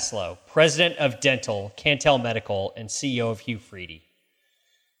Saslow, president of Dental, Cantel Medical, and CEO of Hugh Freedy.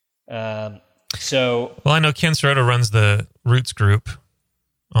 Well, I know Ken Sirota runs the Roots group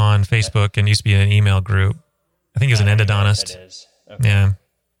on Facebook and used to be an email group. I think he was an endodontist. That is. Okay. Yeah.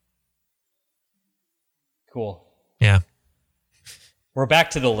 Cool. Yeah. We're back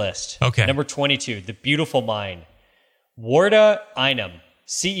to the list. Okay. Number 22, The Beautiful Mind. Warda Einam,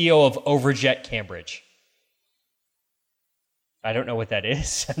 CEO of Overjet Cambridge. I don't know what that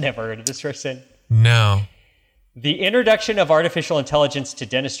is. I've never heard of this person. No. The introduction of artificial intelligence to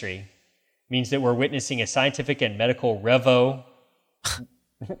dentistry means that we're witnessing a scientific and medical revolution.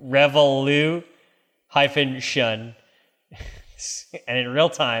 And in real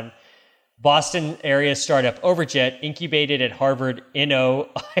time, Boston area startup Overjet, incubated at Harvard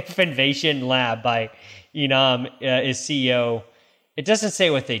Innovation Lab by Einam, is CEO. It doesn't say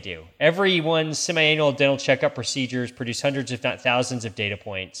what they do. Everyone's semi-annual dental checkup procedures produce hundreds, if not thousands, of data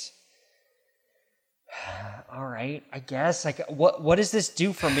points. All right, I guess. What does this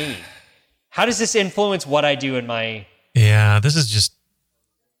do for me? How does this influence what I do in my... Yeah, this is just...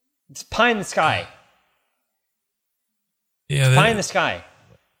 It's pie in the sky. Yeah, pie in the sky.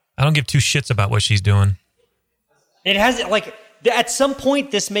 I don't give two shits about what she's doing. It has, at some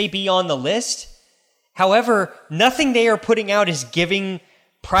point, this may be on the list. However, nothing they are putting out is giving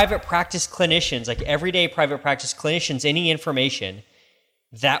private practice clinicians, everyday private practice clinicians, any information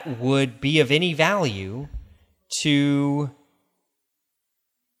that would be of any value to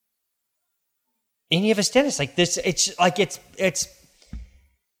any of us dentists. It's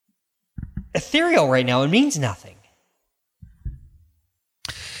ethereal right now. It means nothing.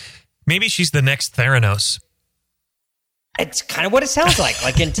 Maybe she's the next Theranos. It's kind of what it sounds like.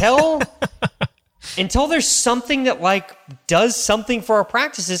 Until there's something that does something for our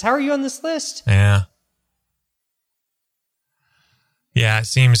practices, how are you on this list? Yeah. Yeah, it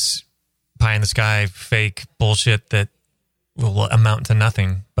seems pie in the sky, fake bullshit that will amount to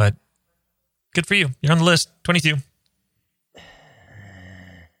nothing. But good for you. You're on the list. 22.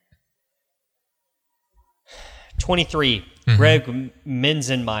 23, Greg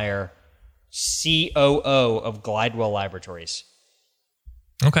Menzenmeyer, COO of Glidewell Laboratories.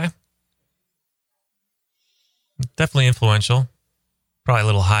 Okay. Definitely influential. Probably a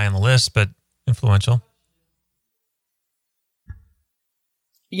little high on the list, but influential.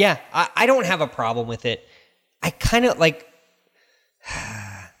 Yeah, I don't have a problem with it. I kind of like...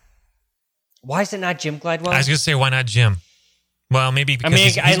 Why is it not Jim Glidewell? I was going to say, why not Jim? Well, maybe because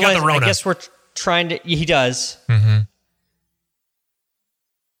he's got the Rona. I guess we're trying to... He does. Mm-hmm.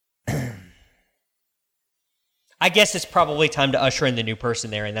 I guess it's probably time to usher in the new person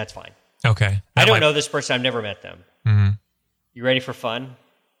there, and that's fine. Okay. I don't know this person. I've never met them. Mm-hmm. You ready for fun?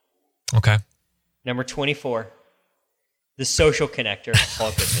 Okay. Number 24, the social connector,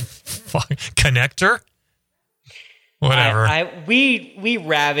 Paul Goodman. Connector? Whatever. We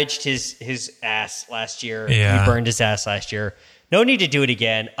ravaged his ass last year. Yeah. We burned his ass last year. No need to do it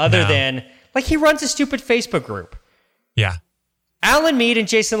again, other than, like, he runs a stupid Facebook group. Yeah. Alan Mead and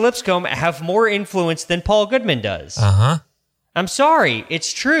Jason Lipscomb have more influence than Paul Goodman does. Uh-huh. I'm sorry.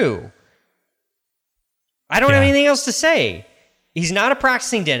 It's true. I don't have anything else to say. He's not a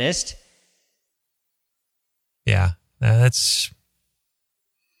practicing dentist. Yeah. There's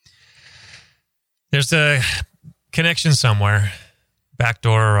a connection somewhere,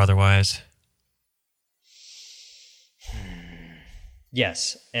 backdoor or otherwise.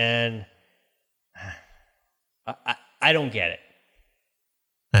 Yes, and I don't get it.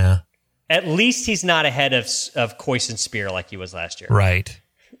 Yeah. At least he's not ahead of Coyce and Spear like he was last year. Right.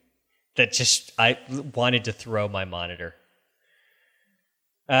 That just, I wanted to throw my monitor.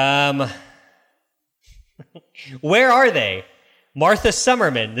 Where are they? Martha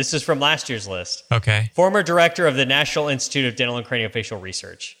Summerman, this is from last year's list. Okay. Former director of the National Institute of Dental and Craniofacial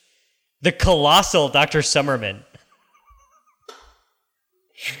Research. The colossal Dr. Summerman.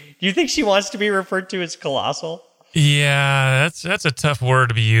 Do you think she wants to be referred to as colossal? Yeah, that's a tough word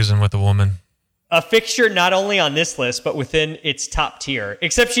to be using with a woman. A fixture not only on this list, but within its top tier.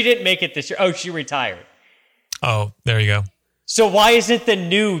 Except she didn't make it this year. Oh, she retired. Oh, there you go. So why isn't the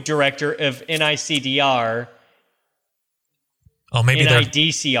new director of NICDR... Oh, maybe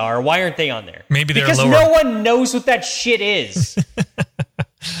NIDCR. Why aren't they on there? Maybe they're because lower. No one knows what that shit is.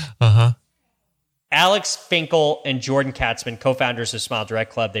 Uh-huh. Alex Finkel and Jordan Katzman, co-founders of Smile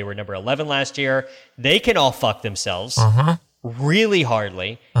Direct Club, they were number 11 last year. They can all fuck themselves really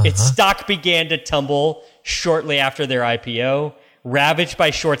hardly. Its stock began to tumble shortly after their IPO, ravaged by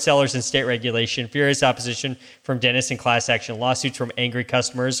short sellers and state regulation, furious opposition from dentists and class action lawsuits from angry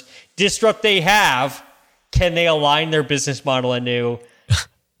customers. Disrupt they have. Can they align their business model anew?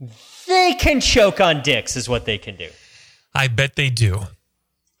 They can choke on dicks is what they can do. I bet they do.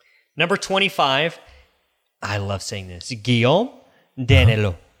 Number 25, I love saying this, Guillaume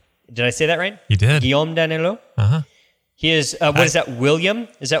Danilo. Did I say that right? You did. Guillaume Danilo. He is, is that, William?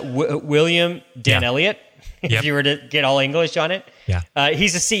 Is that William Dan Elliott? If you were to get all English on it. Yeah.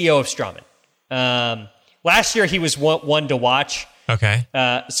 He's the CEO of Straumann. Last year, he was one to watch. Okay.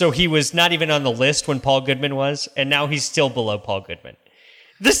 So he was not even on the list when Paul Goodman was, and now he's still below Paul Goodman.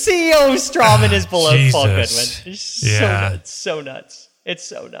 The CEO of Straumann is below Paul Goodman. It's so nuts. It's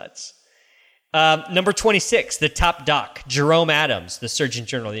so nuts. Number 26, the top doc, Jerome Adams, the Surgeon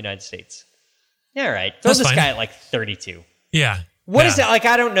General of the United States. All right. Throw this guy at like 32. Yeah. What is that? Like,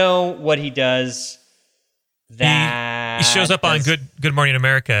 I don't know what he does. He shows up on Good Morning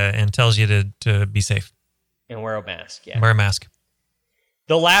America and tells you to be safe. And wear a mask, yeah. Wear a mask.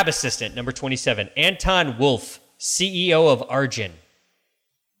 The lab assistant, number 27, Anton Wolf, CEO of Argin.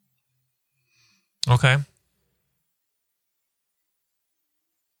 Okay.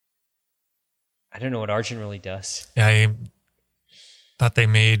 I don't know what Argin really does. Yeah, I thought they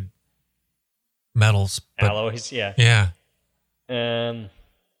made metals. Alloys, yeah. Yeah. I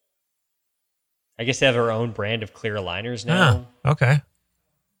guess they have their own brand of clear aligners now. Okay.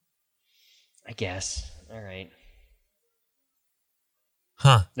 I guess. All right.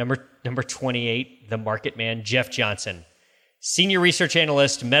 Huh. Number 28, the market man, Jeff Johnson. Senior research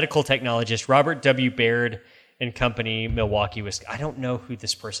analyst, medical technologist, Robert W. Baird and Company, Milwaukee, Wisconsin. I don't know who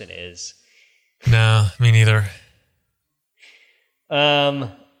this person is. No, me neither.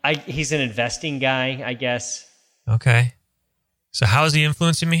 He's an investing guy, I guess. Okay. So how is he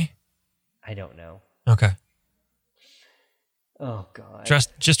influencing me? I don't know. Okay. Oh, God.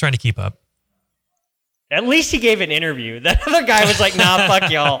 Just trying to keep up. At least he gave an interview. That other guy was like, nah,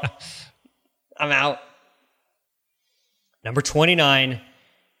 fuck y'all. I'm out. Number 29,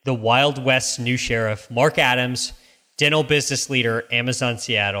 the Wild West's new sheriff, Mark Adams, dental business leader, Amazon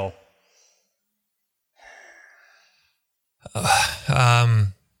Seattle.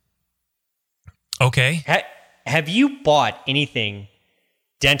 Okay. have you bought anything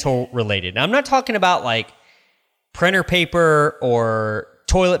dental related? Now, I'm not talking about like printer paper or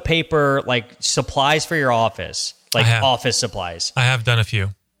toilet paper, like supplies for your office, like office supplies. I have done a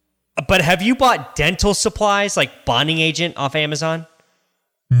few. But have you bought dental supplies like bonding agent off Amazon?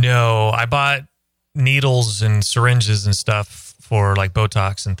 No, I bought needles and syringes and stuff for like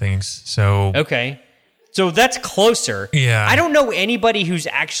Botox and things. So okay. So that's closer. Yeah. I don't know anybody who's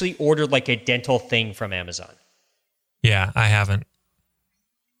actually ordered like a dental thing from Amazon. Yeah, I haven't.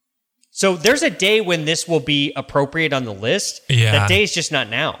 So there's a day when this will be appropriate on the list. Yeah. That day is just not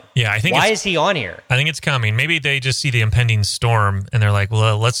now. Yeah, I think. Why is he on here? I think it's coming. Maybe they just see the impending storm and they're like,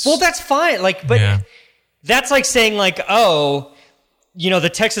 "Well, let's." Well, that's fine. Like, but that's like saying like, oh, the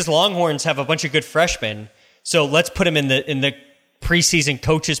Texas Longhorns have a bunch of good freshmen, so let's put them in the preseason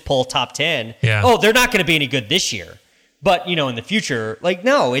coaches poll top 10. Yeah. Oh, they're not going to be any good this year, but in the future, like,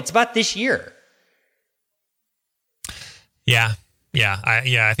 no, it's about this year. Yeah.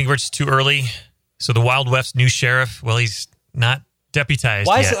 I think we're just too early. So the Wild West new sheriff, well, he's not deputized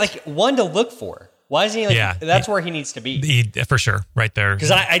Why yet. is it like one to look for? Why is he like, that's where he needs to be. For sure, right there.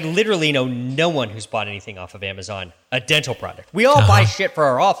 Because I literally know no one who's bought anything off of Amazon, a dental product. We all buy shit for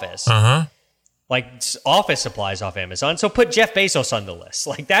our office. Like office supplies off Amazon. So put Jeff Bezos on the list.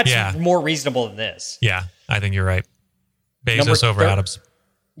 Like that's more reasonable than this. Yeah, I think you're right. Bezos over Adams.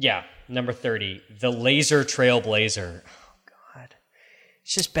 Yeah, number 30, the Laser Trailblazer.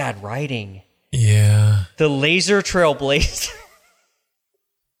 It's just bad writing. Yeah. The Laser Trailblazer.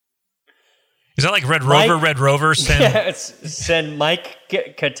 Is that like Red Rover? Red Rover send Mike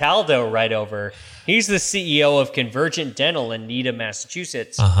Cataldo right over. He's the CEO of Convergent Dental in Needham,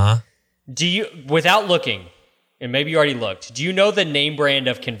 Massachusetts. Do you, without looking, and maybe you already looked, do you know the name brand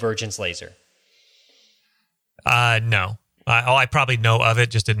of Convergence Laser? No. I probably know of it,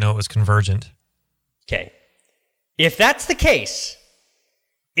 just didn't know it was Convergent. Okay. If that's the case,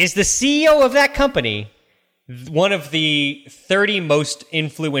 is the CEO of that company one of the 30 most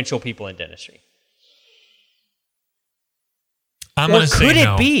influential people in dentistry? I'm going to say no. Or could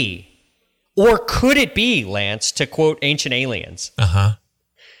it be? Or could it be, Lance, to quote Ancient Aliens?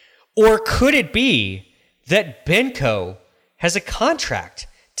 Or could it be that Benco has a contract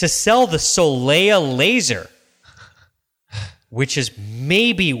to sell the Solea laser, which is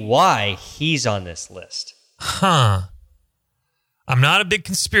maybe why he's on this list? I'm not a big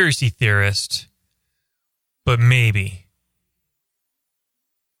conspiracy theorist, but maybe.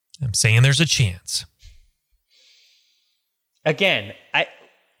 I'm saying there's a chance. Again,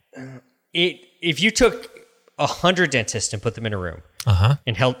 if you took 100 dentists and put them in a room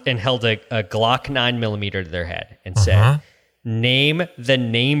and held a Glock 9mm to their head and said, name the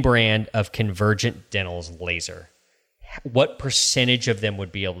name brand of Convergent Dental's laser, what percentage of them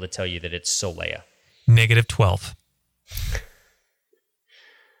would be able to tell you that it's Solea? -12.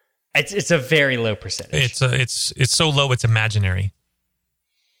 It's a very low percentage. It's so low it's imaginary.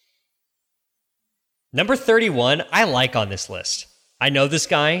 Number 31, I like on this list. I know this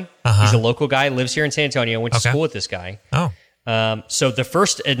guy. He's a local guy, lives here in San Antonio. Went to school with this guy. So the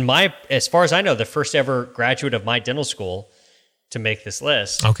first as far as I know, the first ever graduate of my dental school to make this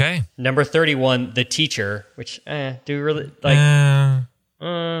list. Okay. Number 31, the teacher, which do we really like?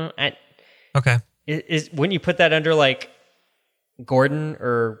 Okay. Wouldn't you put that under like Gordon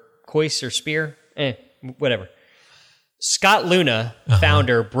or Coyce or Spear? Whatever. Scott Luna,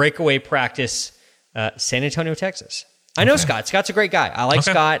 founder, Breakaway Practice, San Antonio, Texas. I know Scott. Scott's a great guy. I like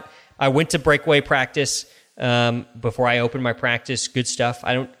Scott. I went to Breakaway Practice before I opened my practice. Good stuff.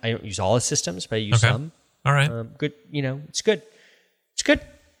 I don't use all his systems, but I use some. All right. Good. It's good. It's good.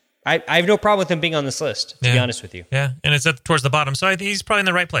 I have no problem with him being on this list, to be honest with you. Yeah, and it's towards the bottom, so I think he's probably in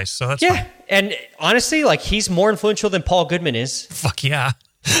the right place. So that's fine. And honestly, like he's more influential than Paul Goodman is. Fuck yeah.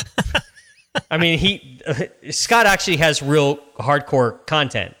 I mean, Scott actually has real hardcore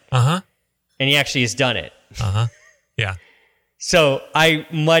content. And he actually has done it. Yeah. So I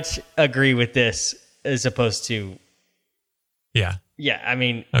much agree with this as opposed to. Yeah. Yeah. I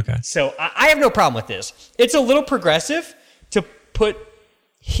mean. Okay. So I have no problem with this. It's a little progressive to put.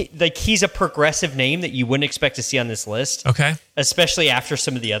 He's a progressive name that you wouldn't expect to see on this list. Okay. Especially after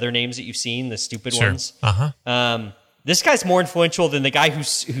some of the other names that you've seen, the stupid ones. This guy's more influential than the guy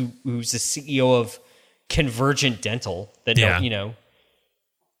who's the CEO of Convergent Dental that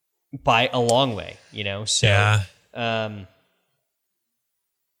by a long way, So yeah.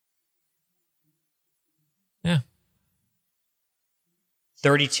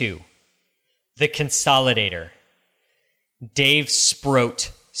 32. The Consolidator. Dave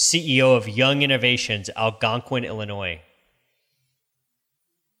Sproat, CEO of Young Innovations, Algonquin, Illinois.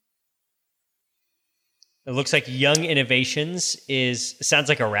 It looks like Young Innovations sounds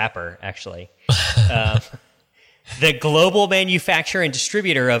like a rapper, actually. The global manufacturer and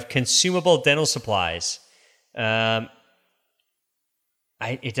distributor of consumable dental supplies. It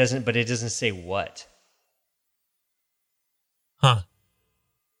doesn't say what. Huh.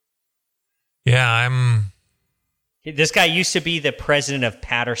 Yeah, This guy used to be the president of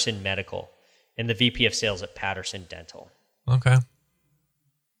Patterson Medical and the VP of sales at Patterson Dental. Okay.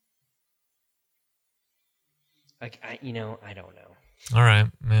 I don't know. All right.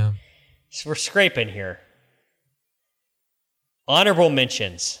 Yeah. So we're scraping here. Honorable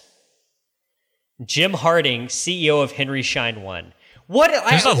mentions. Jim Harding, CEO of Henry Schein One.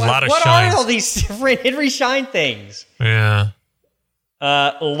 There's a lot of what Scheins. are all these different Henry Schein things? Yeah.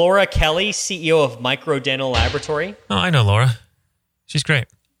 Laura Kelly, CEO of Microdental Laboratory. Oh, I know Laura. She's great.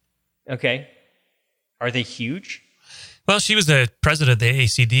 Okay. Are they huge? Well, she was the president of the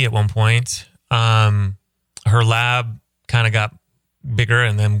AACD at one point. Her lab kind of got bigger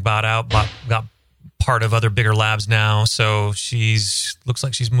and then got part of other bigger labs now. So looks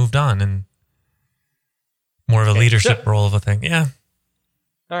like she's moved on and more of a leadership role of a thing. Yeah.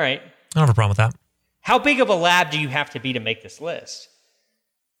 All right. I don't have a problem with that. How big of a lab do you have to be to make this list?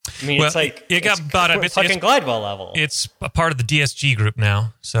 I mean, it's like it's fucking Glidewell level. It's a part of the DSG group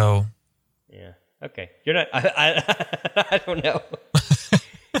now. So yeah. Okay. You're not. I don't know.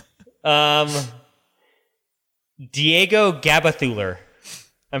 Diego Gabathuler.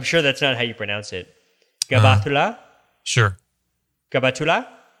 I'm sure that's not how you pronounce it. Gabatula? Sure. Gabatula?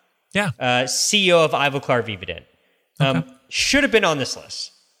 Yeah. CEO of Ivoclar Vivadent. Should have been on this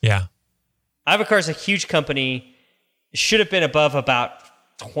list. Yeah. Ivoclar is a huge company. Should have been above about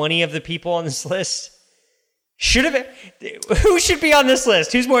 20 of the people on this list. Should have been. Who should be on this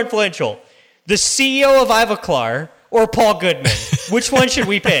list? Who's more influential? The CEO of Ivoclar or Paul Goodman? Which one should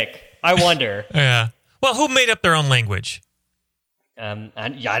we pick? I wonder. Yeah. Well, who made up their own language? I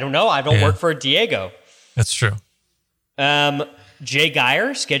don't know. I don't work for Diego. That's true. Jay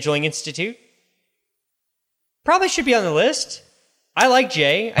Geyer, Scheduling Institute. Probably should be on the list. I like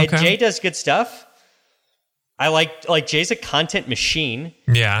Jay. Okay. Jay does good stuff. I like Jay's a content machine.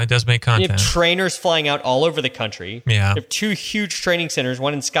 Yeah, it does make content. You have trainers flying out all over the country. Yeah. You have 2 huge training centers,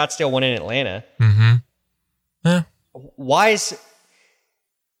 one in Scottsdale, one in Atlanta. Mm-hmm. Yeah. Why is...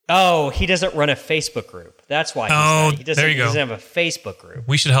 Oh, he doesn't run a Facebook group. That's why he doesn't have a Facebook group.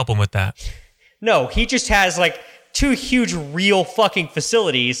 We should help him with that. No, he just has like 2 huge real fucking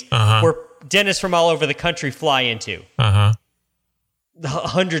facilities where dentists from all over the country fly into.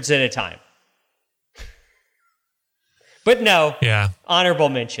 Hundreds at a time. But no. Yeah. Honorable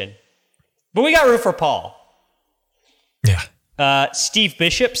mention. But we got room for Paul. Yeah. Steve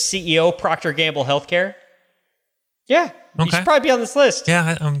Bishop, CEO, Procter & Gamble Healthcare. Yeah. Okay. He should probably be on this list.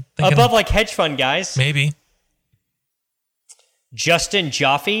 Yeah, I'm thinking above like hedge fund guys. Maybe. Justin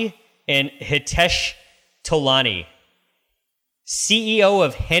Jaffe and Hitesh Tolani, CEO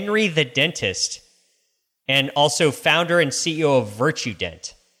of Henry the Dentist, and also founder and CEO of Virtue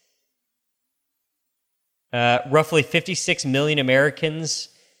Dent. Roughly 56 million Americans,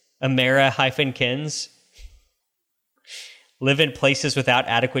 Amera-Kens, live in places without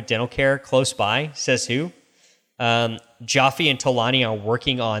adequate dental care close by, says who? Jaffe and Tolani are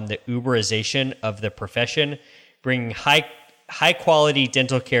working on the Uberization of the profession, bringing high quality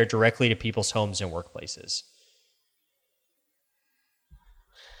dental care directly to people's homes and workplaces.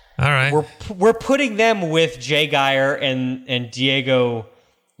 All right. We're putting them with Jay Geyer and Diego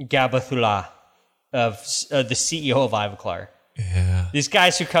Gabathulla of the CEO of Ivoclar. Yeah. These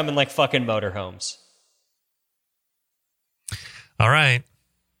guys who come in like fucking motorhomes. All right.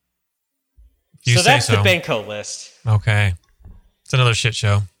 So that's the Benko list. Okay. It's another shit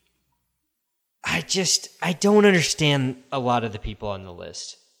show. I don't understand a lot of the people on the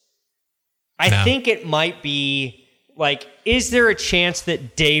list. I think it might be like, is there a chance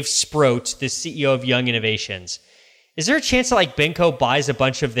that Dave Sproat, the CEO of Young Innovations, is there a chance that like Benko buys a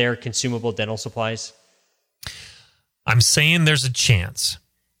bunch of their consumable dental supplies? I'm saying there's a chance.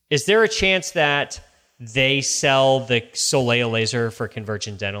 Is there a chance that they sell the Solea laser for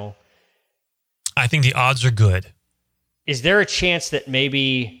Convergent Dental? I think the odds are good. Is there a chance that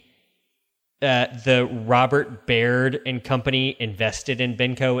maybe the Robert Baird and company invested in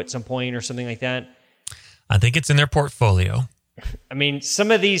Benko at some point or something like that? I think it's in their portfolio. I mean,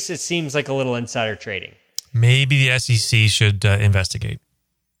 some of these, it seems like a little insider trading. Maybe the SEC should investigate.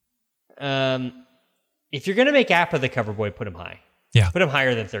 If you're going to make Appa the cover boy, put him high. Yeah. Put him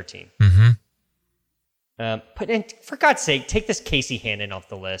higher than 13. Mm-hmm. For God's sake, take this Casey Hannon off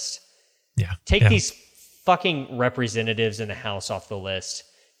the list. Yeah. Take these fucking representatives in the House off the list.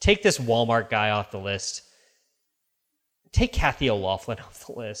 Take this Walmart guy off the list. take Kathy O'Loughlin off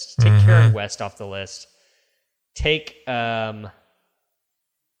the list. Take Karen West off the list. Take Doug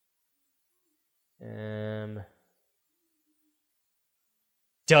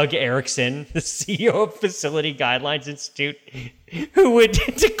Erickson, the CEO of Facility Guidelines Institute, who would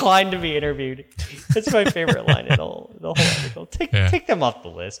decline to be interviewed. That's my favorite line in the whole article. Take them off the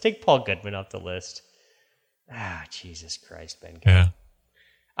list. Take Paul Goodman off the list. Jesus Christ, Benko. Yeah.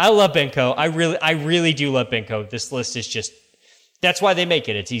 I love Benko. I really do love Benko. This list is just, that's why they make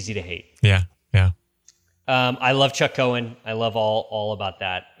it. It's easy to hate. Yeah. I love Chuck Cohen. I love all about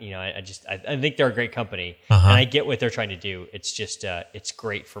that. I think they're a great company, and I get what they're trying to do. It's just, it's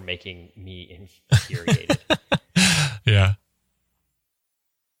great for making me infuriated. Yeah.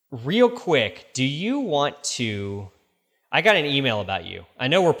 Real quick, do you want to? I got an email about you. I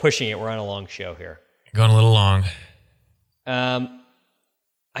know we're pushing it. We're on a long show here. Going a little long.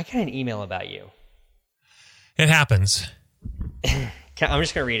 I got an email about you. It happens. I'm just going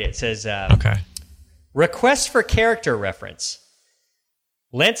to read it. It says, okay. Request for character reference.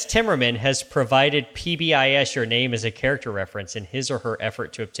 Lance Timmerman has provided PBIS your name as a character reference in his or her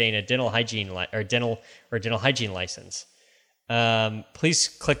effort to obtain a dental hygiene license. Please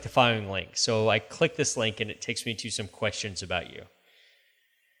click the following link. So I click this link and it takes me to some questions about you.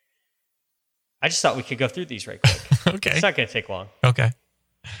 I just thought we could go through these right quick. Okay. It's not going to take long. Okay.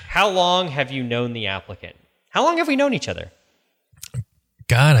 How long have you known the applicant? How long have we known each other?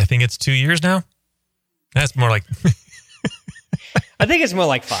 God, I think it's 2 years now. That's more like... I think it's more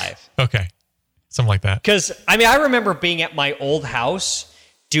like 5. Okay. Something like that. Because, I remember being at my old house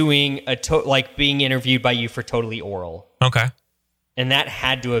doing being interviewed by you for Totally Oral. Okay. And that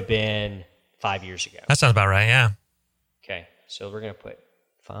had to have been 5 years ago. That sounds about right, yeah. Okay. So we're going to put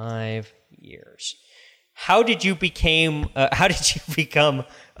 5 years. How did you become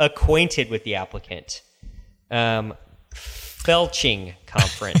acquainted with the applicant? Felching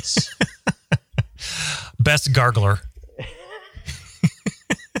conference. Best gargler.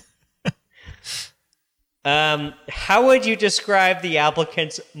 How would you describe the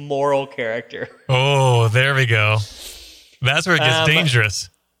applicant's moral character? Oh, there we go. That's where it gets dangerous.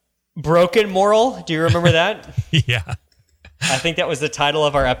 Broken moral. Do you remember that? Yeah. I think that was the title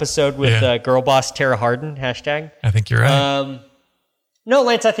of our episode with girl boss Tara Harden, #. I think you're right. No,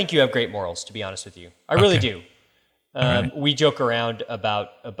 Lance, I think you have great morals, to be honest with you. I really do. Right. We joke around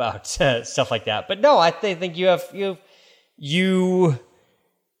about stuff like that. But no, I think you have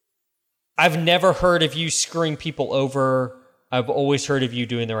I've never heard of you screwing people over. I've always heard of you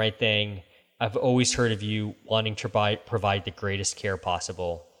doing the right thing. I've always heard of you wanting to provide the greatest care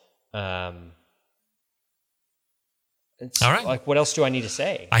possible. All right. Like, what else do I need to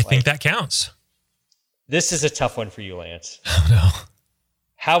say? I think that counts. This is a tough one for you, Lance. Oh, no.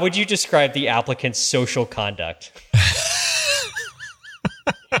 How would you describe the applicant's social conduct?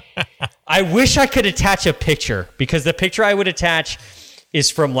 I wish I could attach a picture, because the picture I would attach is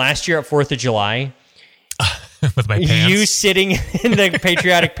from last year at 4th of July. With my pants? You sitting in the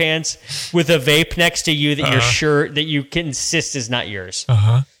patriotic pants with a vape next to you that you're sure that you can insist is not yours.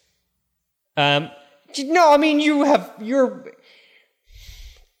 Uh-huh. No, you're,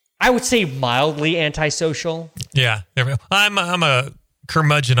 I would say, mildly antisocial. Yeah. I'm a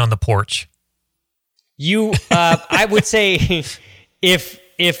curmudgeon on the porch. You, I would say, if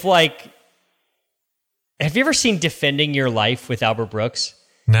like, have you ever seen Defending Your Life with Albert Brooks?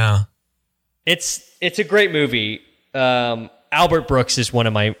 No. It's a great movie. Albert Brooks is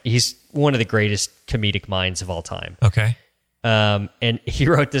he's one of the greatest comedic minds of all time. Okay. And he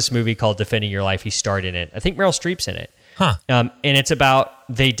wrote this movie called Defending Your Life. He starred in it. I think Meryl Streep's in it. Huh. And it's about,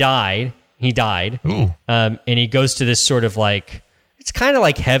 he died. Ooh. And he goes to this sort of like, it's kind of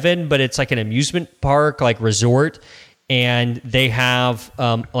like heaven, but it's like an amusement park, like resort. And they have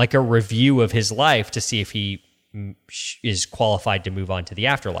like a review of his life to see if he is qualified to move on to the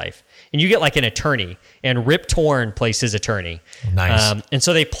afterlife. And you get like an attorney, and Rip Torn plays his attorney. Nice. And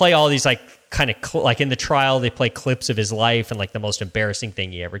so they play all these like kind of like in the trial, they play clips of his life and like the most embarrassing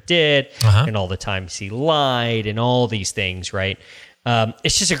thing he ever did, and all the times he lied and all these things, right?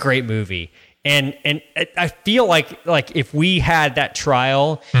 It's just a great movie. And I feel like if we had that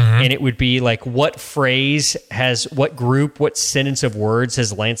trial, and it would be like, what sentence of words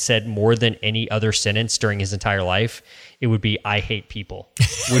has Lance said more than any other sentence during his entire life? It would be, I hate people.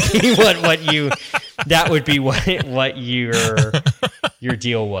 Would be that would be what your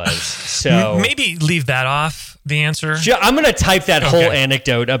deal was. So maybe leave that off the answer. I'm going to type that whole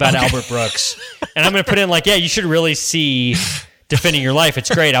anecdote about Albert Brooks, and I'm going to put in like, you should really see Defending Your Life.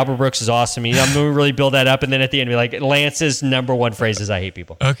 It's great. Albert Brooks is awesome. I'm going to really build that up, and then at the end be like, Lance's number one phrase is, I hate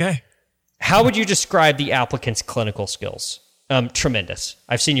people. Okay. How would you describe the applicant's clinical skills? Tremendous.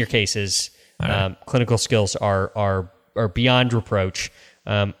 I've seen your cases. Right. Clinical skills are beyond reproach.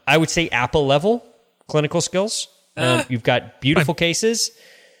 I would say Apple level clinical skills. You've got beautiful cases.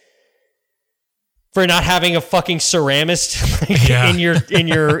 For not having a fucking ceramist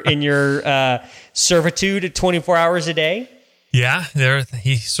in your servitude at 24 hours a day. Yeah,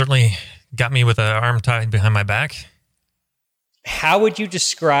 he certainly got me with an arm tied behind my back. How would you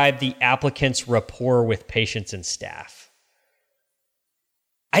describe the applicant's rapport with patients and staff?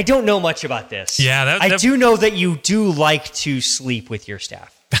 I don't know much about this. Yeah, I do know that you do like to sleep with your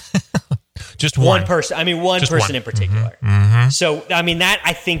staff. Just one person. I mean, one person in particular. Mm-hmm. So, I mean, that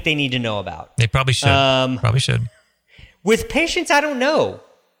I think they need to know about. They probably should. With patients, I don't know.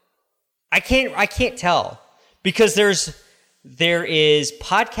 I can't tell because there is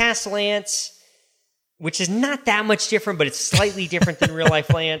Podcast Lance, which is not that much different, but it's slightly different than real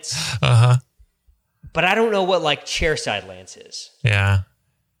life Lance. Uh-huh. But I don't know what like chairside Lance is. Yeah.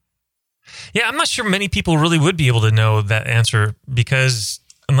 Yeah, I'm not sure many people really would be able to know that answer because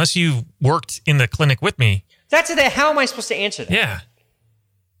unless you worked in the clinic with me. How am I supposed to answer that? Yeah.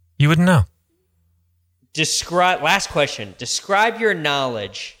 You wouldn't know. Last question. Describe your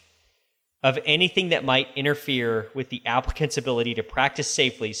knowledge of anything that might interfere with the applicant's ability to practice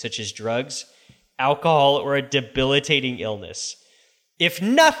safely, such as drugs, alcohol, or a debilitating illness. If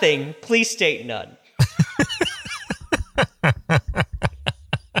nothing, please state none.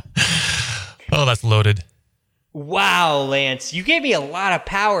 Oh, that's loaded. Wow, Lance. You gave me a lot of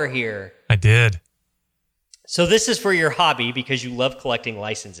power here. I did. So this is for your hobby because you love collecting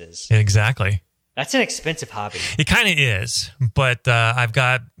licenses. Exactly. That's an expensive hobby. It kind of is, but I've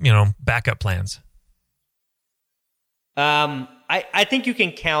got, backup plans. I think you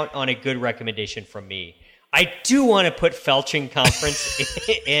can count on a good recommendation from me. I do want to put Felching Conference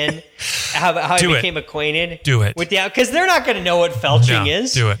in how I became acquainted. Do it. Because they're not going to know what Felching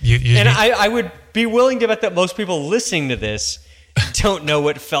is. Do it. I would be willing to bet that most people listening to this don't know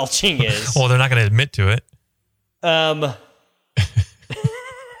what Felching is. Well, they're not going to admit to it.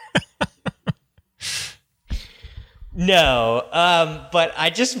 No, but I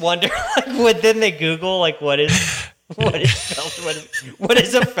just wonder, then they Google, what is a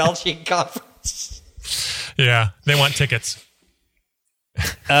Felching Conference? Yeah, they want tickets.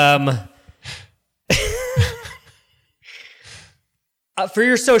 For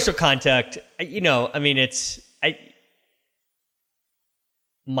your social contact, it's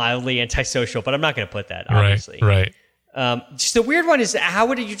mildly antisocial, but I'm not going to put that, obviously. Right. Just the weird one is, how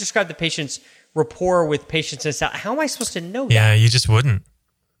would you describe the patient's rapport with patients and staff? How am I supposed to know that? Yeah, you just wouldn't.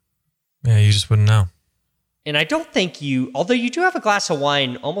 Yeah, you just wouldn't know. And I don't think although you do have a glass of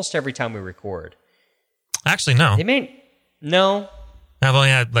wine almost every time we record. Actually, no. No? I've only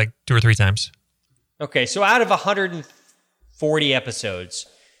had 2 or 3 times. Okay, so out of 140 episodes,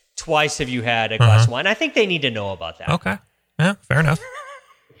 twice have you had a glass of wine. I think they need to know about that. Okay. Yeah, fair enough.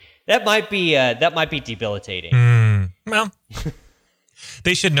 That might be debilitating. Well,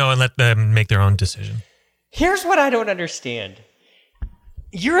 they should know and let them make their own decision. Here's what I don't understand.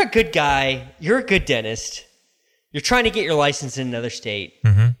 You're a good guy. You're a good dentist. You're trying to get your license in another state.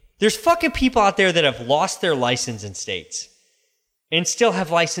 Mm-hmm. There's fucking people out there that have lost their license in states and still have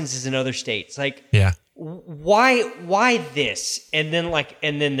licenses in other states. Yeah. Why this? And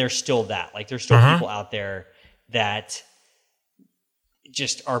then there's still that. There's still people out there that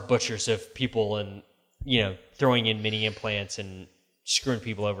just are butchers of people and, throwing in mini implants and screwing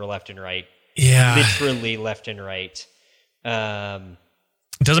people over left and right. Yeah. Literally left and right. It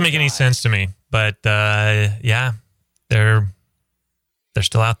doesn't make any sense to me, but yeah, they're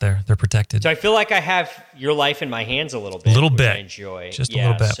still out there. They're protected. So I feel like I have your life in my hands a little bit. Which I enjoy. Just a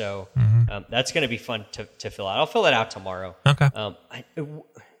little bit. So that's going to be fun to fill out. I'll fill it out tomorrow. Okay.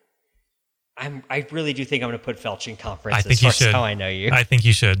 I really do think I'm going to put Felching Conference. I think you should. How I know you. I think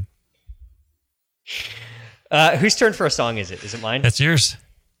you should. Whose turn for a song is it? Is it mine? That's yours.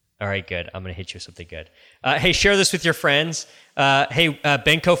 All right, good. I'm going to hit you with something good. Hey, share this with your friends. Hey,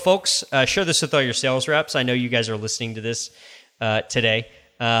 Benco folks, share this with all your sales reps. I know you guys are listening to this today.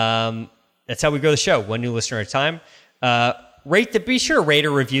 That's how we grow the show, one new listener at a time. Be sure to rate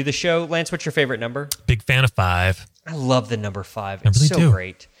or review the show. Lance, what's your favorite number? Big fan of 5. I love the number 5. It's so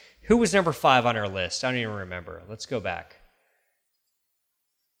great. Who was number 5 on our list? I don't even remember. Let's go back.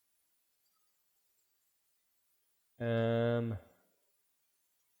 Oh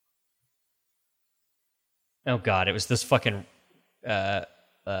God, it was this fucking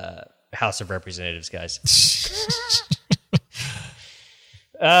House of Representatives guys.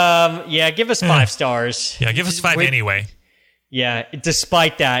 Yeah, give us 5 stars. Yeah, give us 5 anyway. Yeah,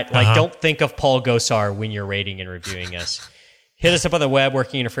 despite that, like, don't think of Paul Gosar when you're rating and reviewing us. Hit us up on the web,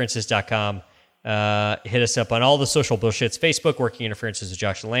 workinginterferences.com. Hit us up on all the social bullshits. Facebook, Working Interferences with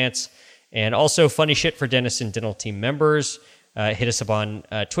Josh and Lance. And also funny shit for dentists and dental team members. Hit us up on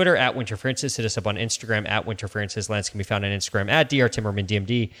Twitter at Winterferences. Hit us up on Instagram at Winterferences. Lance can be found on Instagram at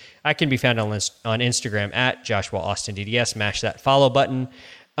drtimmermandmd. I can be found on Instagram at Joshua Austin DDS. Mash that follow button.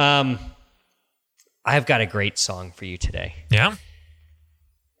 I've got a great song for you today. Yeah?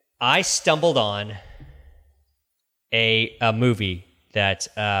 I stumbled on a movie that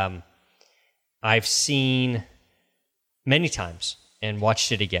I've seen many times and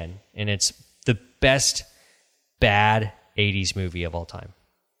watched it again. And it's the best bad 80s movie of all time.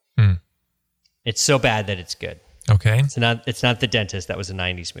 It's so bad that it's good. Okay. It's not The Dentist. That was a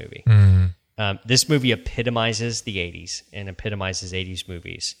 90s movie. This movie epitomizes the 80s and epitomizes 80s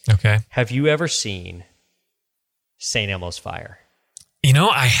movies. Okay. Have you ever seen St. Elmo's Fire? You know,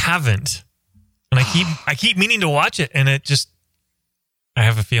 I haven't. And I keep meaning to watch it, and it just, I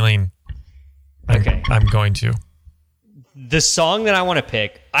have a feeling I'm going to. The song that I want to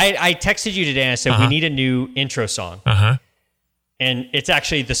pick, I texted you today and I said, we need a new intro song. And it's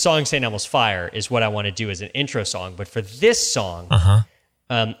actually the song St. Elmo's Fire is what I want to do as an intro song. But for this song,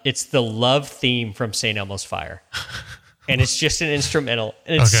 it's the love theme from St. Elmo's Fire. And it's just an instrumental.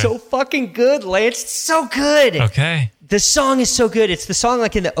 And it's so fucking good, Lance. It's so good. Okay. The song is so good. It's the song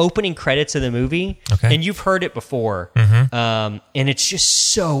like in the opening credits of the movie. Okay. And you've heard it before. And it's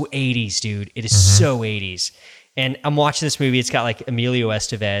just so 80s, dude. It is so 80s. And I'm watching this movie. It's got like Emilio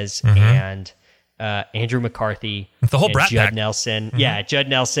Estevez and Andrew McCarthy. The whole Brat Judd Pack. Nelson. Yeah, Judd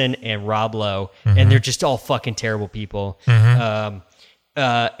Nelson and Rob Lowe. And they're just all fucking terrible people.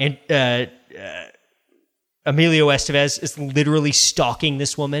 Emilio Estevez is literally stalking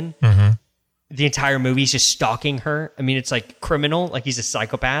this woman. The entire movie is just stalking her. I mean, it's like criminal, like he's a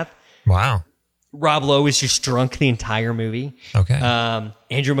psychopath. Wow. Rob Lowe is just drunk the entire movie. Okay.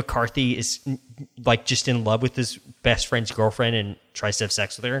 Andrew McCarthy is like just in love with his best friend's girlfriend and tries to have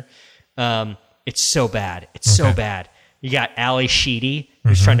sex with her. It's so bad. It's so bad. You got Ali Sheedy,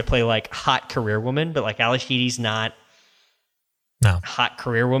 who's trying to play like hot career woman, but like Ali Sheedy's not hot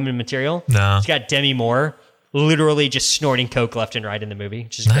career woman material. No. It's got Demi Moore literally just snorting coke left and right in the movie,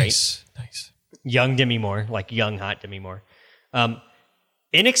 which is great. Nice. Young Demi Moore, like young hot Demi Moore.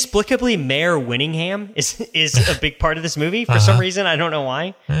 Inexplicably, Mayor Winningham is a big part of this movie for some reason. I don't know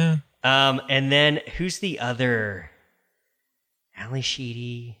why. Yeah. And then who's the other? Ali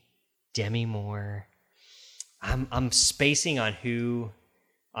Sheedy, Demi Moore. I'm spacing on who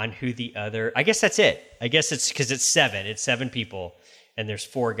the other. I guess that's it. I guess it's because it's 7. It's 7 people, and there's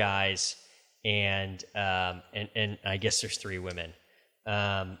 4 guys, and I guess there's 3 women.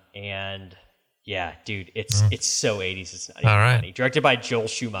 And yeah, dude, it's so 80s. It's not even funny. Directed by Joel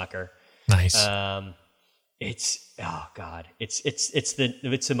Schumacher. Nice. It's it's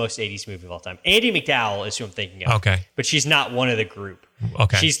the most 80s movie of all time. Andie MacDowell is who I'm thinking of. Okay. But she's not one of the group.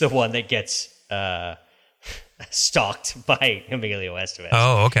 Okay. She's the one that gets stalked by Emilio Estevez.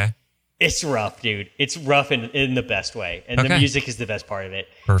 Oh, okay. It's rough, dude. It's rough in the best way. And the music is the best part of it.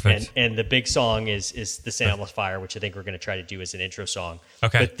 Perfect. And the big song is the St. Elmo's Fire, which I think we're going to try to do as an intro song.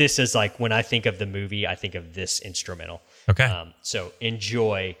 Okay. But this is like, when I think of the movie, I think of this instrumental. Okay. So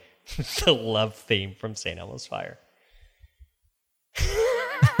enjoy the love theme from St. Elmo's Fire.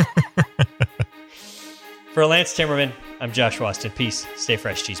 For Lance Timmerman, I'm Josh Austin. Peace. Stay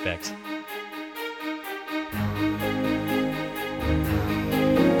fresh, cheese bags.